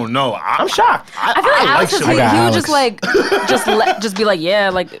otherwise. I don't know. I'm shocked. I feel like Alex, shit he like that. would just like, just be like, yeah,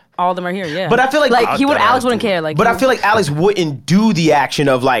 like all of them are here, yeah. But I feel like Alex wouldn't care, like. But I feel like Alex wouldn't do the action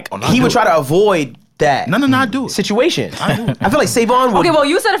of like not he do would it. try to avoid that No, I do it. situation. I feel like Savon would. Okay, well,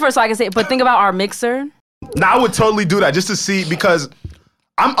 you said it first, so I can say it. But think about our mixer. Now I would totally do that just to see because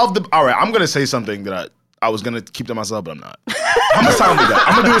all right, I'm gonna say something that I was gonna keep to myself, but I'm not. I'm gonna sound like that.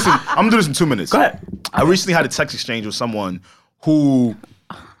 I'm gonna do this in 2 minutes. Go ahead. I recently had a text exchange with someone who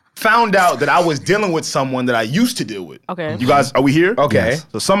found out that I was dealing with someone that I used to deal with. Okay. You guys, are we here? Okay.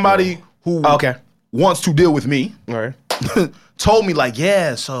 So somebody who Okay. wants to deal with me All right. told me like,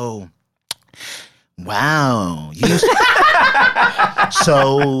 yeah, so wow, you used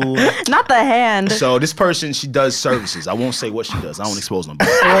so Not the hand. So this person, she does services. I won't say what she does. I don't expose nobody.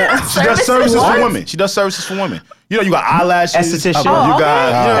 She does Services services what? for women. She does services for women. You know, you got eyelashes. Esthetician. You got,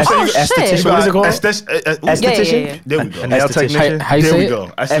 you know what I'm saying? Oh, shit. What is it called? Esthetician. Yeah. There we go. Nail technician. How you There say we it? go.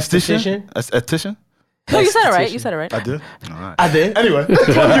 Esthetician? Esthetician? No, you said it right. You said it right. I did? All right. I did. Anyway, so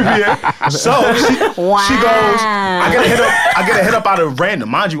she goes, I get a hit up out of random.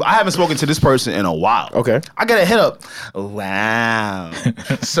 Mind you, I haven't spoken to this person in a while. Okay. I get a hit up. Wow.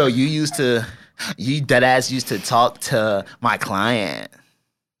 So you deadass used to talk to my client.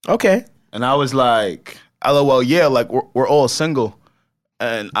 Okay. And I was like, LOL, yeah, like we're all single.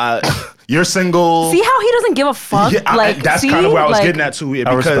 And you're single. See how he doesn't give a fuck? Yeah, that's see? kind of where I was Like, getting at too. Yeah,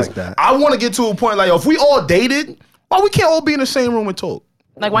 I because respect that. I want to get to a point like, if we all dated, why we can't all be in the same room and talk?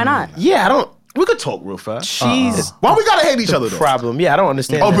 Like, why not? Yeah, I don't. We could talk real fast. She's Why we gotta hate each other though? problem. Yeah, I don't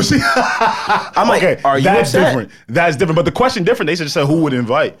understand. Oh, that. but see, I'm like, okay, are you that's upset? different. That's different. But the question different. They just said who would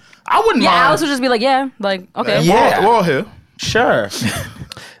invite. I wouldn't Yeah, mind. Alex would just be like, yeah, like, okay. Yeah. We're all here. Sure.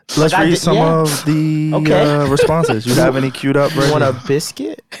 Let's I read did- some yeah. of the Okay. responses. You have any queued up? You Reg? want a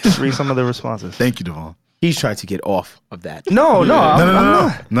biscuit? Let's read some of the responses. Thank you, Devon. He's trying to get off of that. No, No.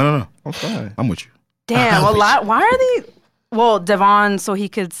 I'm No. fine. I'm with you. Damn, a lot. Why are they? Well, Devon, so he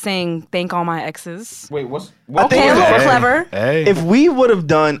could sing "Thank All My Exes." Wait, what's Okay, a little Hey. clever. Hey. If we would have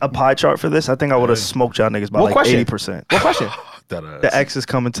done a pie chart for this, I think I would have smoked y'all niggas by What like question? 80%. What question? The X is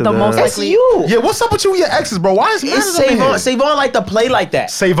coming to The the most That's likely- you. yeah, what's up with you and your exes, bro? Why is It's Savon. Savon like to play like that.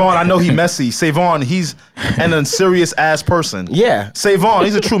 Savon, I know he messy. Savon, he's an unserious ass person. Yeah. Savon,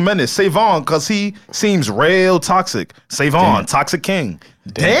 he's a true menace. Savon, because he seems real toxic. Savon, toxic king.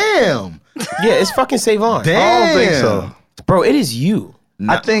 Damn. Yeah, it's fucking Savon. Damn. I don't think so. Bro, it is you.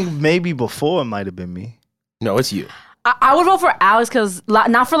 I think maybe before it might have been me. No, it's you. I would vote for Alex because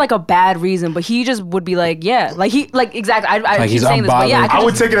not for like a bad reason, but he just would be like, yeah, like exactly. I keep he's saying this, but yeah, unbothered. I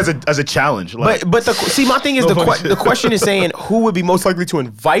would take it as a challenge. Like, But see, my thing is the question is saying who would be most likely to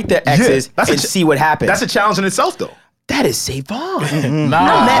invite their exes that's a and ch- see what happens. that's a challenge in itself, though. That is Savon. Nah, Man,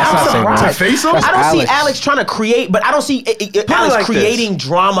 that's I'm not surprised. Savon. To face him? That's I don't see Alex. Alex trying to create, but I don't see Alex like creating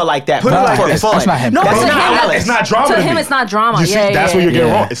drama like that Put it like for this. fun. That's not him. No, That's but not to him, Alex. It's not drama To to him, me. it's not drama. You see, Yeah, that's yeah, where you're getting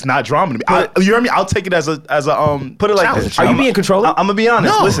yeah. wrong. It's not drama to me. You hear me? I'll take it as a Put it like challenge. this. Are you being controlling? I'm gonna be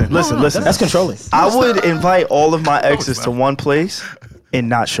honest. No. Listen. That's controlling. I would invite all of my exes not. to one place and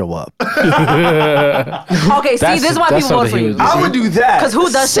not show up. Okay, see, this is why That's people vote something for he you. was doing. I would do that. Because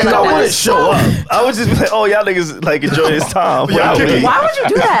who does shit like I wouldn't that? show up. I would just be like, oh, y'all niggas like enjoy this time. Y'all kicking. Why would you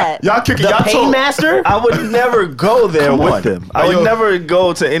do that? Y'all kicking. The Y'all told. Paymaster? I would never go there Come with on. them. I Yo. would never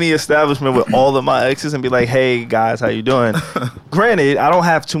go to any establishment with all of my exes and be like, hey guys, how you doing? Granted, I don't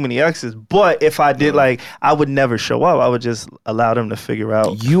have too many exes, but if I did, like, I would never show up. I would just allow them to figure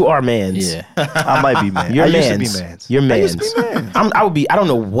out. You are mans. Yeah. I might be man. You're I mans. used to be mans. You're I mans. used to be mans. I would be. I don't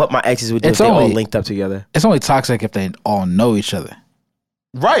know what my exes would do It's if they all only- linked up together. It's only toxic if they all know each other.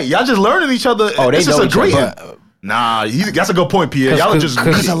 Right. Y'all just learning each other. Oh, they it's just know each agreeing. other. Nah, that's a good point, Pierre. Y'all are just.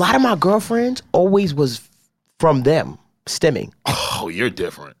 Because a lot of my girlfriends always was from them stemming. Oh, you're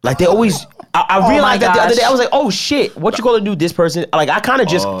different. Like they always. I my realized that the other gosh. day. I was like, oh shit, what you gonna do? This person. Like I kind of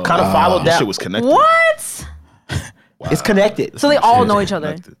just kind of followed That that. shit was connected. What? It's connected. So they all Shit know is each other.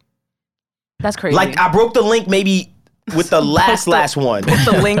 connected. That's crazy. Like I broke the link maybe with the last one.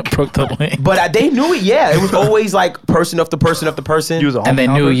 The link. Broke the link. But they knew it. Yeah, it was always like person after person after person. You was a And they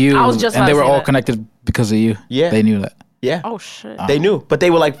knew you. I was just and about they to were say all that. connected because of you. Yeah. They knew that. Yeah, Oh shit. they knew, but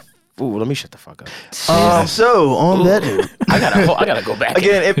they were like, "Ooh, let me shut the fuck up." So on that note, I gotta go back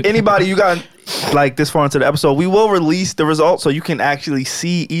again, if anybody you got like this far into the episode, we will release the results so you can actually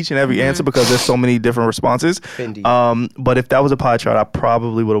see each and every answer because there's so many different responses. Indeed. But if that was a pie chart, I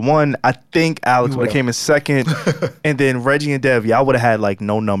probably would have won. I think Alex would have came in second, and then Reggie and Dev, y'all would have had like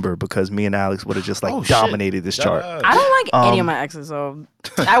no number because me and Alex would have just like dominated this chart. I don't like any of my exes, so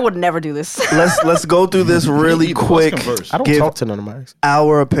I would never do this. Let's go through this really quick. converse. I don't give talk to none of my ex.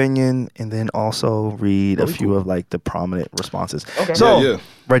 our opinion, and then also read a few of like the prominent responses. Okay. So, Yeah.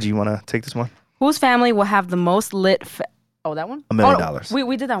 Reggie, you want to take this one? Whose family will have the most lit? Oh, that one. $1 million.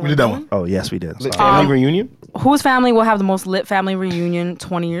 We did that one. did that didn't one. Oh, yes, we did. Sorry. Family reunion. we? Whose family will have the most lit family reunion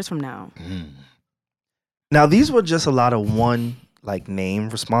 20 years from now? Now, these were just a lot of one like name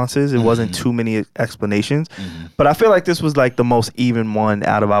responses. It wasn't too many explanations, but I feel like this was like the most even one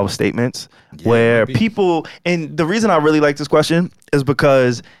out of our statements where people, and the reason I really like this question is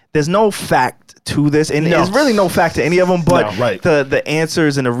because there's no fact to this, and there's really no fact to any of them, but the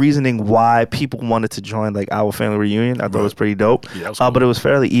answers and the reasoning why people wanted to join like our family reunion, I thought was pretty dope. Yeah, that was cool. But it was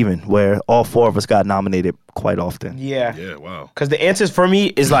fairly even where all four of us got nominated quite often. Yeah. Yeah, wow. Because the answers for me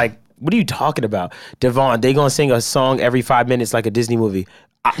is like, what are you talking about? Devon, they gonna sing a song every 5 minutes like a Disney movie.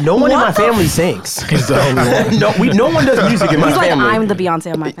 No one in my family sings. No one does music in my He's like, family. I'm the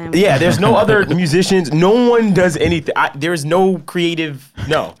Beyonce of my family. Yeah, there's no other musicians. No one does anything. There's no creative.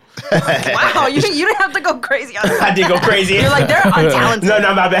 No. Wow, you didn't have to go crazy on that. I did go crazy. You're like, they're untalented.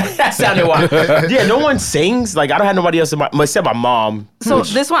 No, my bad. That sounded wild. Yeah, no one sings. Like, I don't have nobody else in my, except my mom. So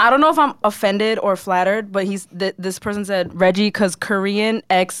this one, I don't know if I'm offended or flattered, but this person said Reggie because Korean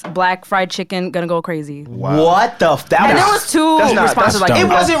x black fried chicken gonna go crazy. What the? And there was two responses like It that.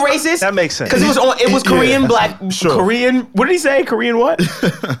 wasn't racist. That makes sense. Because it was Korean black. Sure. Korean. What did he say? Korean what?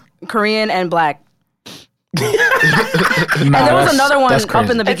 Korean and black. Nah, And there was another one that's up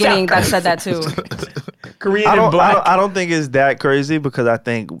crazy. in the beginning that said that too. Korean I and don't, black. I don't think it's that crazy because I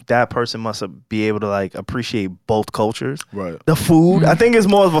think that person must be able to like appreciate both cultures. Right. The food, I think it's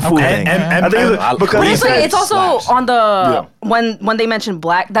more of a food thing. and- I think and- because But he it's, said- like, it's also slaps. on the when they mention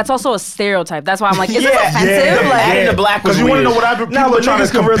black. That's also a stereotype. That's why I'm like, is this offensive? Adding Like, the black was Because you want to weird. know what I people no, but are trying to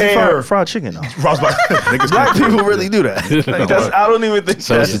niggas can really compare. fried chicken though. I was about to- niggas Black can- people really do that. Like, that's, I don't even think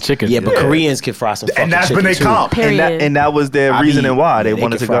So it's the that's, chicken. Yeah, but Koreans can fry some fucking And that's chicken been their too. comp. period. and that was their I reasoning mean, why they They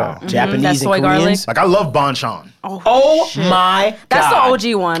wanted can to fry. go. Japanese That and soy Koreans. garlic. Like I love Bonchon. Oh my that's God. the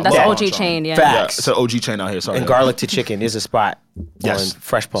OG one. That's Yeah. the OG chain. Yeah. Yeah, Facts. it's an OG chain out here. Sorry. And garlic to chicken is a spot Yes. on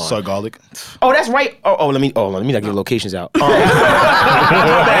Fresh Pond. Soy garlic. Oh, that's right. Let me not give locations out. My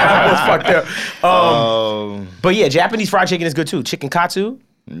bad, I was fucked up. But yeah, Japanese fried chicken is good too. Chicken katsu.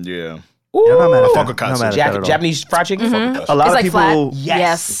 Yeah. Yeah, I'm not mad at Fuck that. a katsu. I'm not mad at that at all. Japanese fried chicken. A lot It's of like people, flat.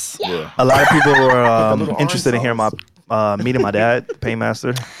 Yes. a lot of people were little interested in hearing my meeting my dad,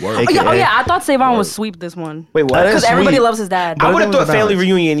 Paymaster. Word. Oh yeah, I thought Savon would sweep this one. Wait, what? That is Because everybody sweet. loves his dad. I But would have it was thought family balanced.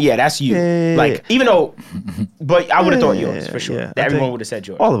 reunion. Yeah, that's you. Yeah. Like even though, but I would have thought yours for sure. yeah. I Everyone think would have said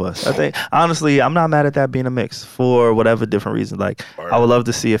yours. All of us. I think honestly, I'm not mad at that being a mix for whatever different reasons. Like I would love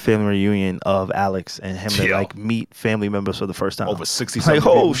to see a family reunion of Alex and him to Yeah. like meet family members for the first time. Over 60 Like something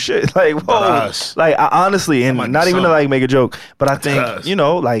oh people. shit, like whoa, Us. like I, honestly, and might be not even to something. like make a joke, but I think Us. you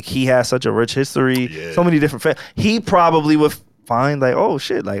know, like he has such a rich history, Yeah. so many different. He probably would find like oh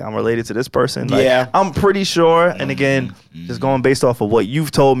shit, like I'm related to this person. Like, Yeah. I'm pretty sure. And again, just going based off of what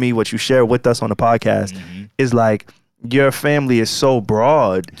you've told me, what you share with us on the podcast, is like your family is so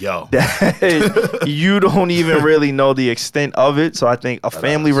broad Yo. that you don't even really know the extent of it. So I think a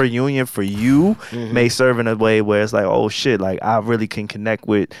family reunion for you may serve in a way where it's like, oh shit, like I really can connect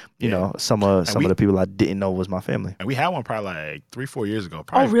with, you know, some of the people I didn't know was my family. And we had one probably like 3-4 years ago.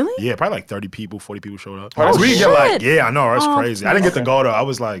 Probably, really? Yeah, probably like 30 people, 40 people showed up. Oh, we shit. get like, yeah, I know, that's Oh, crazy. I didn't get to go though. I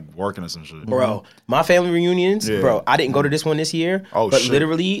was like working or some shit. Bro, my family reunions, Yeah. bro, I didn't go to this one this year. Oh, but shit.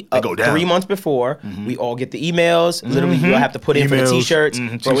 literally They go down. 3 months before, we all get the emails. Literally, you have to put in for the Emails. t-shirts. Bro,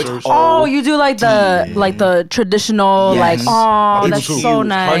 it's T-shirts. Oh, you do like the traditional Yes. like oh People that's too. so Huge,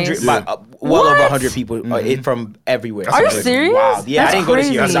 nice. well over What? 100 people from everywhere. Are you It's serious? wild. Yeah, That's I didn't go this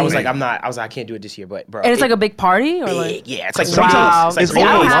year. crazy. I was like, I can't do it this year. But bro, And it's like a big party or big. like Yeah, it's like wow. It's like It's three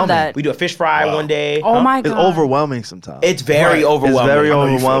I don't days. have that. We do a fish fry one day. Oh my It's god. overwhelming sometimes. It's very overwhelming. It's very you feel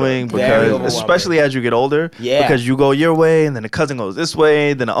overwhelming that. because, Very overwhelming. especially as you get older, Yeah. because you go your way and then the cousin goes this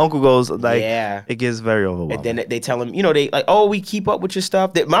way, then the uncle goes like, Yeah. it gets very overwhelming. And then they tell them, you know, they like, oh, we keep up with your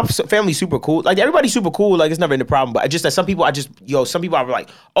stuff. My family's super cool. Like everybody's super cool. Like it's never been a problem. But just that some people, some people are like,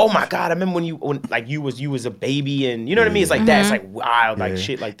 oh my god, I remember remember when you was a baby and you know what I mean? It's like that. It's like wild, like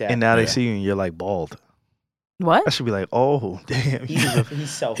shit like that. And now they see you and you're like bald. What? I should be like, oh damn.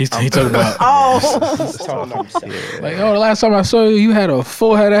 He's self. He's talking about. He's talking about himself. Like, the last time I saw you, you had a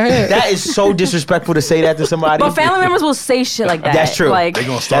full head of hair. That is so disrespectful to say that to somebody. But family members will say shit like that. That's true. Like, They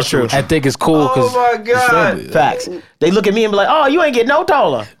gonna start That's true. I think it's cool because. Oh my god. Facts. They look at me and be like, "Oh, you ain't get no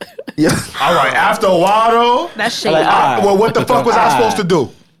taller." Yeah. All right, after a while though. that's shady. Like, all right. Well, what the fuck was I supposed to do?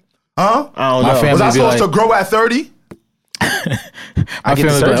 Huh? I don't My know. family Was I be supposed to like- grow at 30? My get the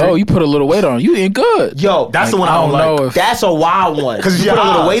feelings like, surgery. oh, you put a little weight on. You eating good. Yo, That's the one I don't know like. if that's a wild one. 'Cause it's you your put a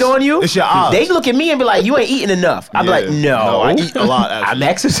little odds. weight on you. It's your odds. They look at me and be like, "You ain't eating enough." I'm like, "No, I eat a lot. I'm Actually.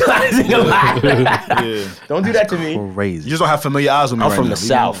 exercising a lot." Yeah. Don't do that to me. You Crazy. just don't have familiar eyes with me I'm right from now. the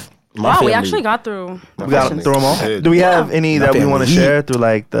South. My Wow, we family- actually got through. We got through them all. Yeah. Do we have any that we want to family. share through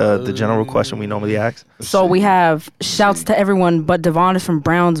like the general question we normally ask? So we have shouts to everyone, but Devon is from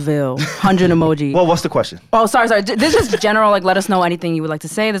Brownsville. 100 emoji. Well, what's the question? Oh, sorry. This is general. Like, let us know anything you would like to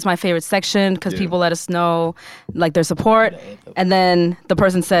say. This is my favorite section because people let us know like their support. And then the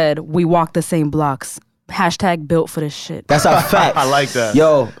person said, "We walk the same blocks." Hashtag built for this shit. That's a fact. I like that.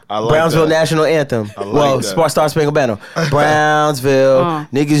 Yo, I like Brownsville that. National Anthem. like that. Star Spangled Banner. Brownsville,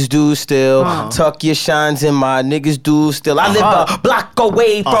 niggas do still. Tuck your shines in my niggas do still. I live a block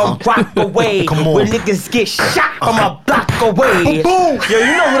away from Rockaway. Where niggas get shot from a block away. Boom! Yo, you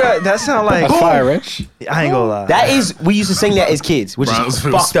know who that sound like? Fire Rich. I ain't gonna lie. That is, we used to sing that as kids, which is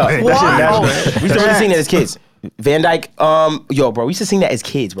Brownsville fucked up. Spank. That shit Wow. national. We used to really sing that as kids. Van Dyke, yo, bro, we used to sing that as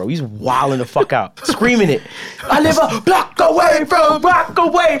kids, bro. We used to wilding the fuck out, screaming it. I live a block away from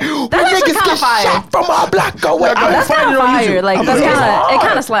Rockaway. Where actually niggas kinda get fire. shot from a block away. That's kind of fire. Like, that's kind of, it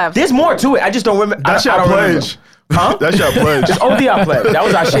kind of slaps. There's more to it. I just don't remember. That's I your don't remember. pledge. Huh? That's your pledge. Just OD I played. That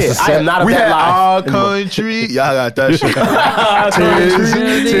was our shit. I am not of We that had our life. country. Y'all got that shit.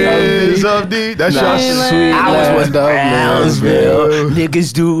 Tis of thee. That's your shit. Sweet Ours was land of Brownsville.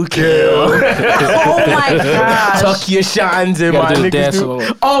 Niggas do kill. Oh my gosh. Tuck your shines in You my gotta do the niggas dance a do.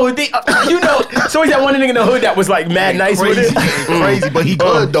 little. Oh, you know, so he's that one nigga in the hood that was like mad nice with Crazy, it. crazy, but he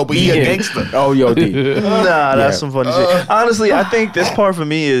good though. But he a gangster. Oh, yo, D. Nah, that's some funny shit. Honestly, I think this part for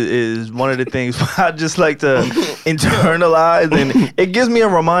me is one of the things I just like to internalize, and it gives me a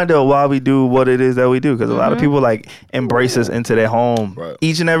reminder of why we do what it is that we do. Because a lot of people like embrace us into their home Right.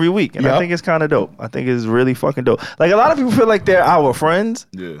 each and every week, and I Yep. think it's kind of dope. I think it's really fucking dope. Like a lot of people feel like they're our friends,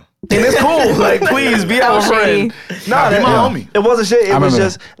 Yeah. and it's cool. Like, please be our was friend. Nah, Be that- my homie. It wasn't shit. It was remember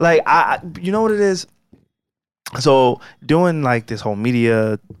just like you know what it is. So doing like this whole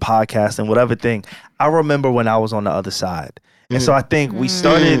media podcast and whatever thing, I remember when I was on the other side. And so I think we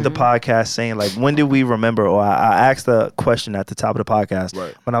started the podcast saying like, when did we remember? Or I asked the question at the top of the podcast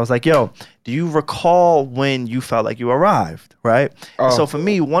Right. when I was like, yo, do you recall when you felt like you arrived? Right. And so for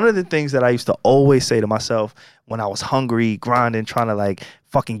me, one of the things that I used to always say to myself when I was hungry, grinding, trying to like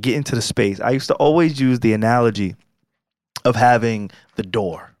fucking get into the space, I used to always use the analogy of having the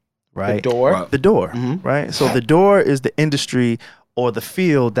door, right? The door. Right. The door, right? So the door is the industry or the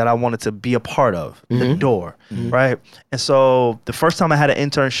field that I wanted to be a part of. The door, right? And so the first time I had an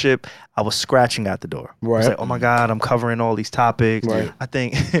internship, I was scratching at the door. I was Right. like, oh my God, I'm covering all these topics. Right. I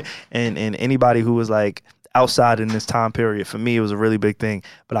think, and anybody who was like outside in this time period, for me, it was a really big thing.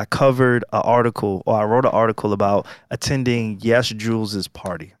 But I covered an article, or I wrote an article about attending Yes Jules's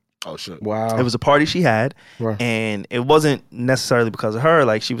party. Oh shit. Wow. It was a party she had, Right. and it wasn't necessarily because of her.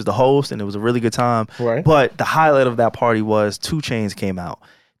 Like, she was the host, and it was a really good time. Right. But the highlight of that party was 2 Chainz came out,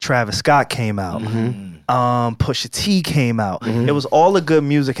 Travis Scott came out, Pusha T came out. It was all the good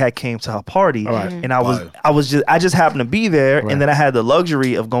music had came to her party, and I just happened to be there, and then I had the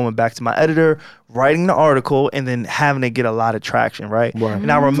luxury of going back to my editor, writing the article, and then having to get a lot of traction, right?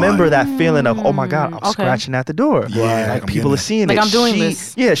 And I remember that feeling of, oh my God, I'm scratching at the door. Yeah, Like I'm people getting are seeing Like, it. I'm doing She-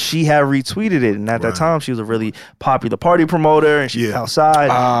 this. Yeah, she had retweeted it, and at that time, she was a really popular party promoter, and she was Yeah.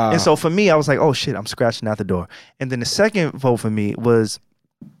 outside. And so for me, I was like, oh shit, I'm scratching at the door. And then the second vote for me was,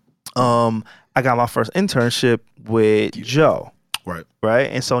 I got my first internship with Joe, Right. right?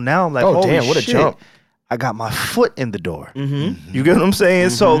 And so now I'm like, Oh, holy damn, what a shit, jump. I got my foot in the door. You get what I'm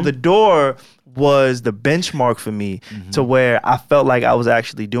saying? So the door was the benchmark for me to where I felt like I was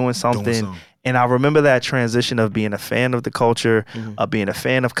actually doing something. something. And I remember that transition of being a fan of the culture, of being a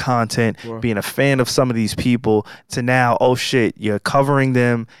fan of content, being a fan of some of these people, to now, oh shit, you're covering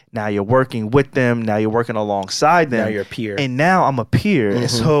them. Now you're working with them. Now you're working alongside them. Now you're a peer. And now I'm a peer. And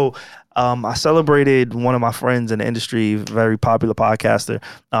so I celebrated one of my friends in the industry, very popular podcaster.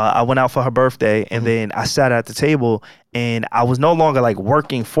 I went out for her birthday, and then I sat at the table, and I was no longer like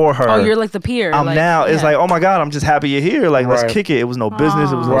working for her. Oh, you're like the peer. I'm like, now. It's like, oh my God, I'm just happy you're here. Like, Right. let's kick it. It was no business.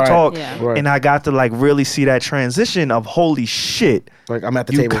 It was no Right. talk. Yeah. Right. And I got to like really see that transition of holy shit. Like I'm at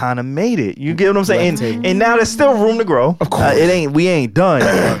the You table. kind of made it. You get what I'm saying? At the And now there's still room to grow. Of course. We ain't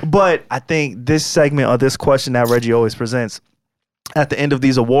done. But I think this segment or this question that Reggie always presents at the end of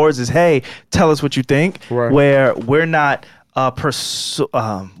these awards is, hey, tell us what you think. Right. Where we're not what's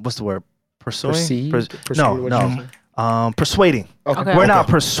the word? Pursuing? Persuading. Okay. We're not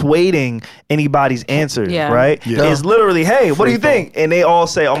persuading anybody's answers, Yeah. right? Yeah. It's literally, hey, what do you think? And they all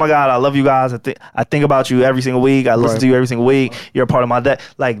say, oh my God, I love you guys. I think about you every single week. I listen to you every single week. You're a part of my day.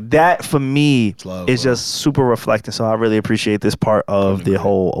 Like that for me love, is bro. just super reflecting. So I really appreciate this part of the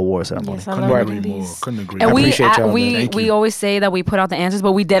whole award ceremony. Yes, I Couldn't love agree doing more. these. Couldn't agree And more. we appreciate y'all, man. we Thank we you. always say that we put out the answers,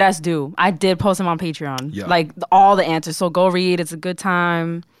 but we dead ass do. I did post them on Patreon, Yeah. like all the answers. So go read. It's a good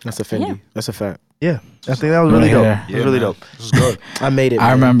time. That's a Fendi. Yeah. That's a fact. Yeah, I think that was really dope. Yeah. It was really man. dope. This is good. I made it. I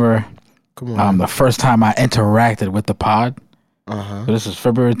man. remember Come on. the first time I interacted with the pod. Uh-huh. So this is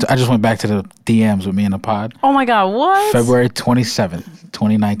February. I just went back to the DMs with me in the pod. Oh my God, what? February 27th,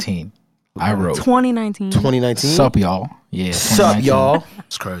 2019. I wrote, 2019. 2019. "Sup, y'all? Yeah, Sup, 2019. y'all?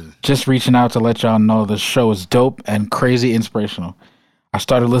 It's crazy. Just reaching out to let y'all know the show is dope and crazy inspirational. I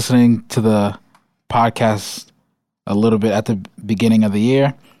started listening to the podcast a little bit at the beginning of the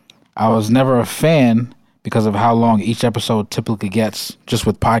year. I was never a fan because of how long each episode typically gets, just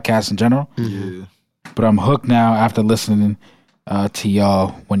with podcasts in general. Yeah. But I'm hooked now after listening to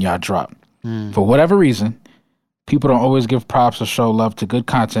y'all when y'all drop. For whatever reason, people don't always give props or show love to good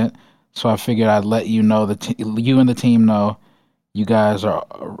content, so I figured I'd let you know you and the team know you guys are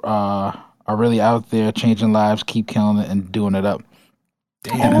really out there changing lives, keep killing it, and doing it up.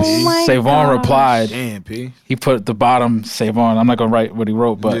 Damn, Oh P. my Savon gosh. replied. Damn, P. He put at the bottom Savon. I'm not gonna write what he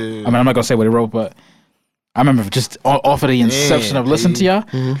wrote, but Yeah. I'm not gonna say what he wrote, but I remember just off of the inception of listening to y'all,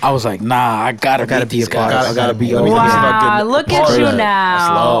 I was like, nah, I gotta gotta beat be these a part. guys. I gotta be. Let me see if I Wow, can- look at That's you love. now. That's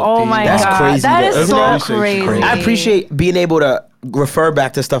love, Oh P. my That's God. crazy, That though, is isn't so it? crazy. I appreciate being able to refer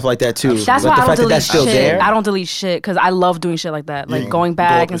back to stuff like that too. That's Like, why the I don't fact that delete that's still shit. there. I don't delete shit because I love doing shit like that, like Yeah. going Go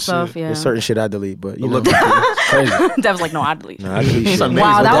back up and and stuff. shit. Yeah. There's certain shit I delete, but you know. Look at Crazy. Dev's like, no, I delete. Nah, I delete shit. amazing.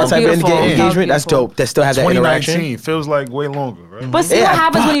 Wow, that was type of beautiful. That was engagement, that's beautiful. dope. That still has that interaction. 2019 feels like way longer, right? But see Yeah, what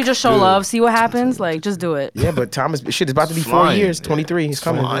happens when fuck. you just show love. See what happens. Like, just do it. Yeah, but time is shit. It's about to be 4 Flying. years. 23 is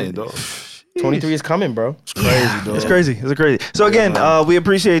coming. Flying, bro. dog. 23 is coming, bro. It's crazy, dog. It's crazy. It's crazy. So again, we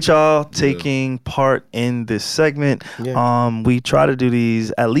appreciate y'all taking part in this segment. Yeah. We try to do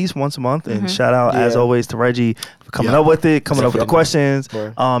these at least once a month, and shout out as Yeah. always to Reggie for coming Yeah. up with it, coming up with the questions.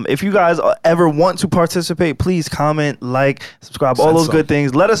 Right. If you guys ever want to participate, please comment, like, subscribe, all Send those some. good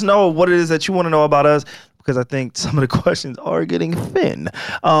things. Let us know what it is that you want to know about us, because I think some of the questions are getting thin.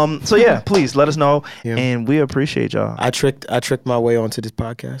 So yeah, please let us know, Yeah. and we appreciate y'all. I tricked my way onto this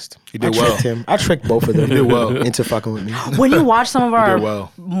podcast. You did I tricked well. him. I tricked both of them You did well. into fucking with me. When you watch some of our did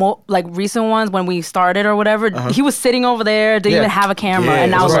well. like recent ones when we started or whatever, he was sitting over there, didn't Yeah. even have a camera, Yeah,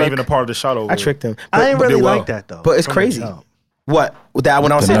 and I that's was not like, even a part of the shot over. I tricked him. I ain't but really did well. like that though. But it's From the crazy. jump. What? That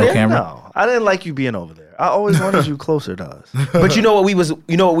when I was The sitting no there? camera? No, I didn't like you being over there. I always wanted you closer to us. But you know what we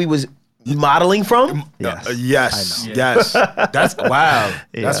was modeling from? Yes. Yes. That's wow.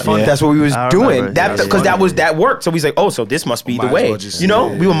 That's Yeah. funny. That's what we was I doing. remember. That Yeah, because yeah. that worked. So we was like, oh, so this must be Might the as way. well just- You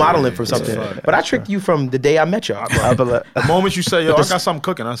know, yeah, we were yeah, modeling yeah, from yeah. something. That's fine. But I tricked you from the day I met y'all. The moment you say, yo, I got something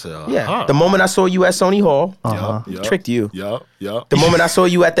cooking, I said, Yeah. The moment I saw you at Sony Hall, Yup. tricked you. Yup. The moment I saw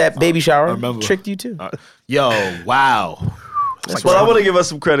you at that baby shower, remember. tricked you too. Yo, wow. Well, I want to give us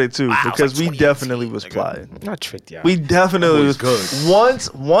some credit too, because it's we like 2018, definitely was nigga. plotting. I tricked y'all. We definitely was That boy's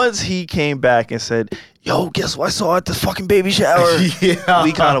good. Once he came back and said, "Yo, guess what I saw at this fucking baby shower?" Yeah.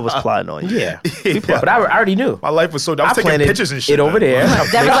 We kind of was plotting on you. yeah. But I already knew. My life was so. I was I taking planted pictures and shit. it over man.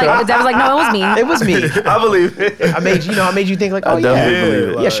 there. Dev was like, no, it was me. It was me. I believe it. I made you think like, oh definitely yeah,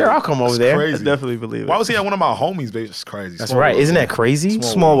 believe it. yeah, sure, I'll come over It's there. I crazy. definitely believe it. Why was he at one of my homies' baby? It's crazy. That's right. Isn't that crazy?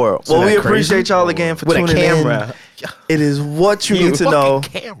 Small world. Well, Isn't we that crazy? appreciate y'all again for With a tuning camera. in. It is what you need to know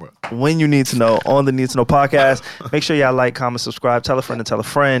Camera. when you need to know on the Need to Know podcast. Make sure y'all like, comment, subscribe, tell a friend and tell a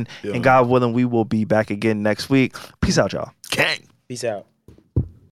friend. Yeah. And God willing, we will be back again next week. Peace out, y'all. Gang. Peace out.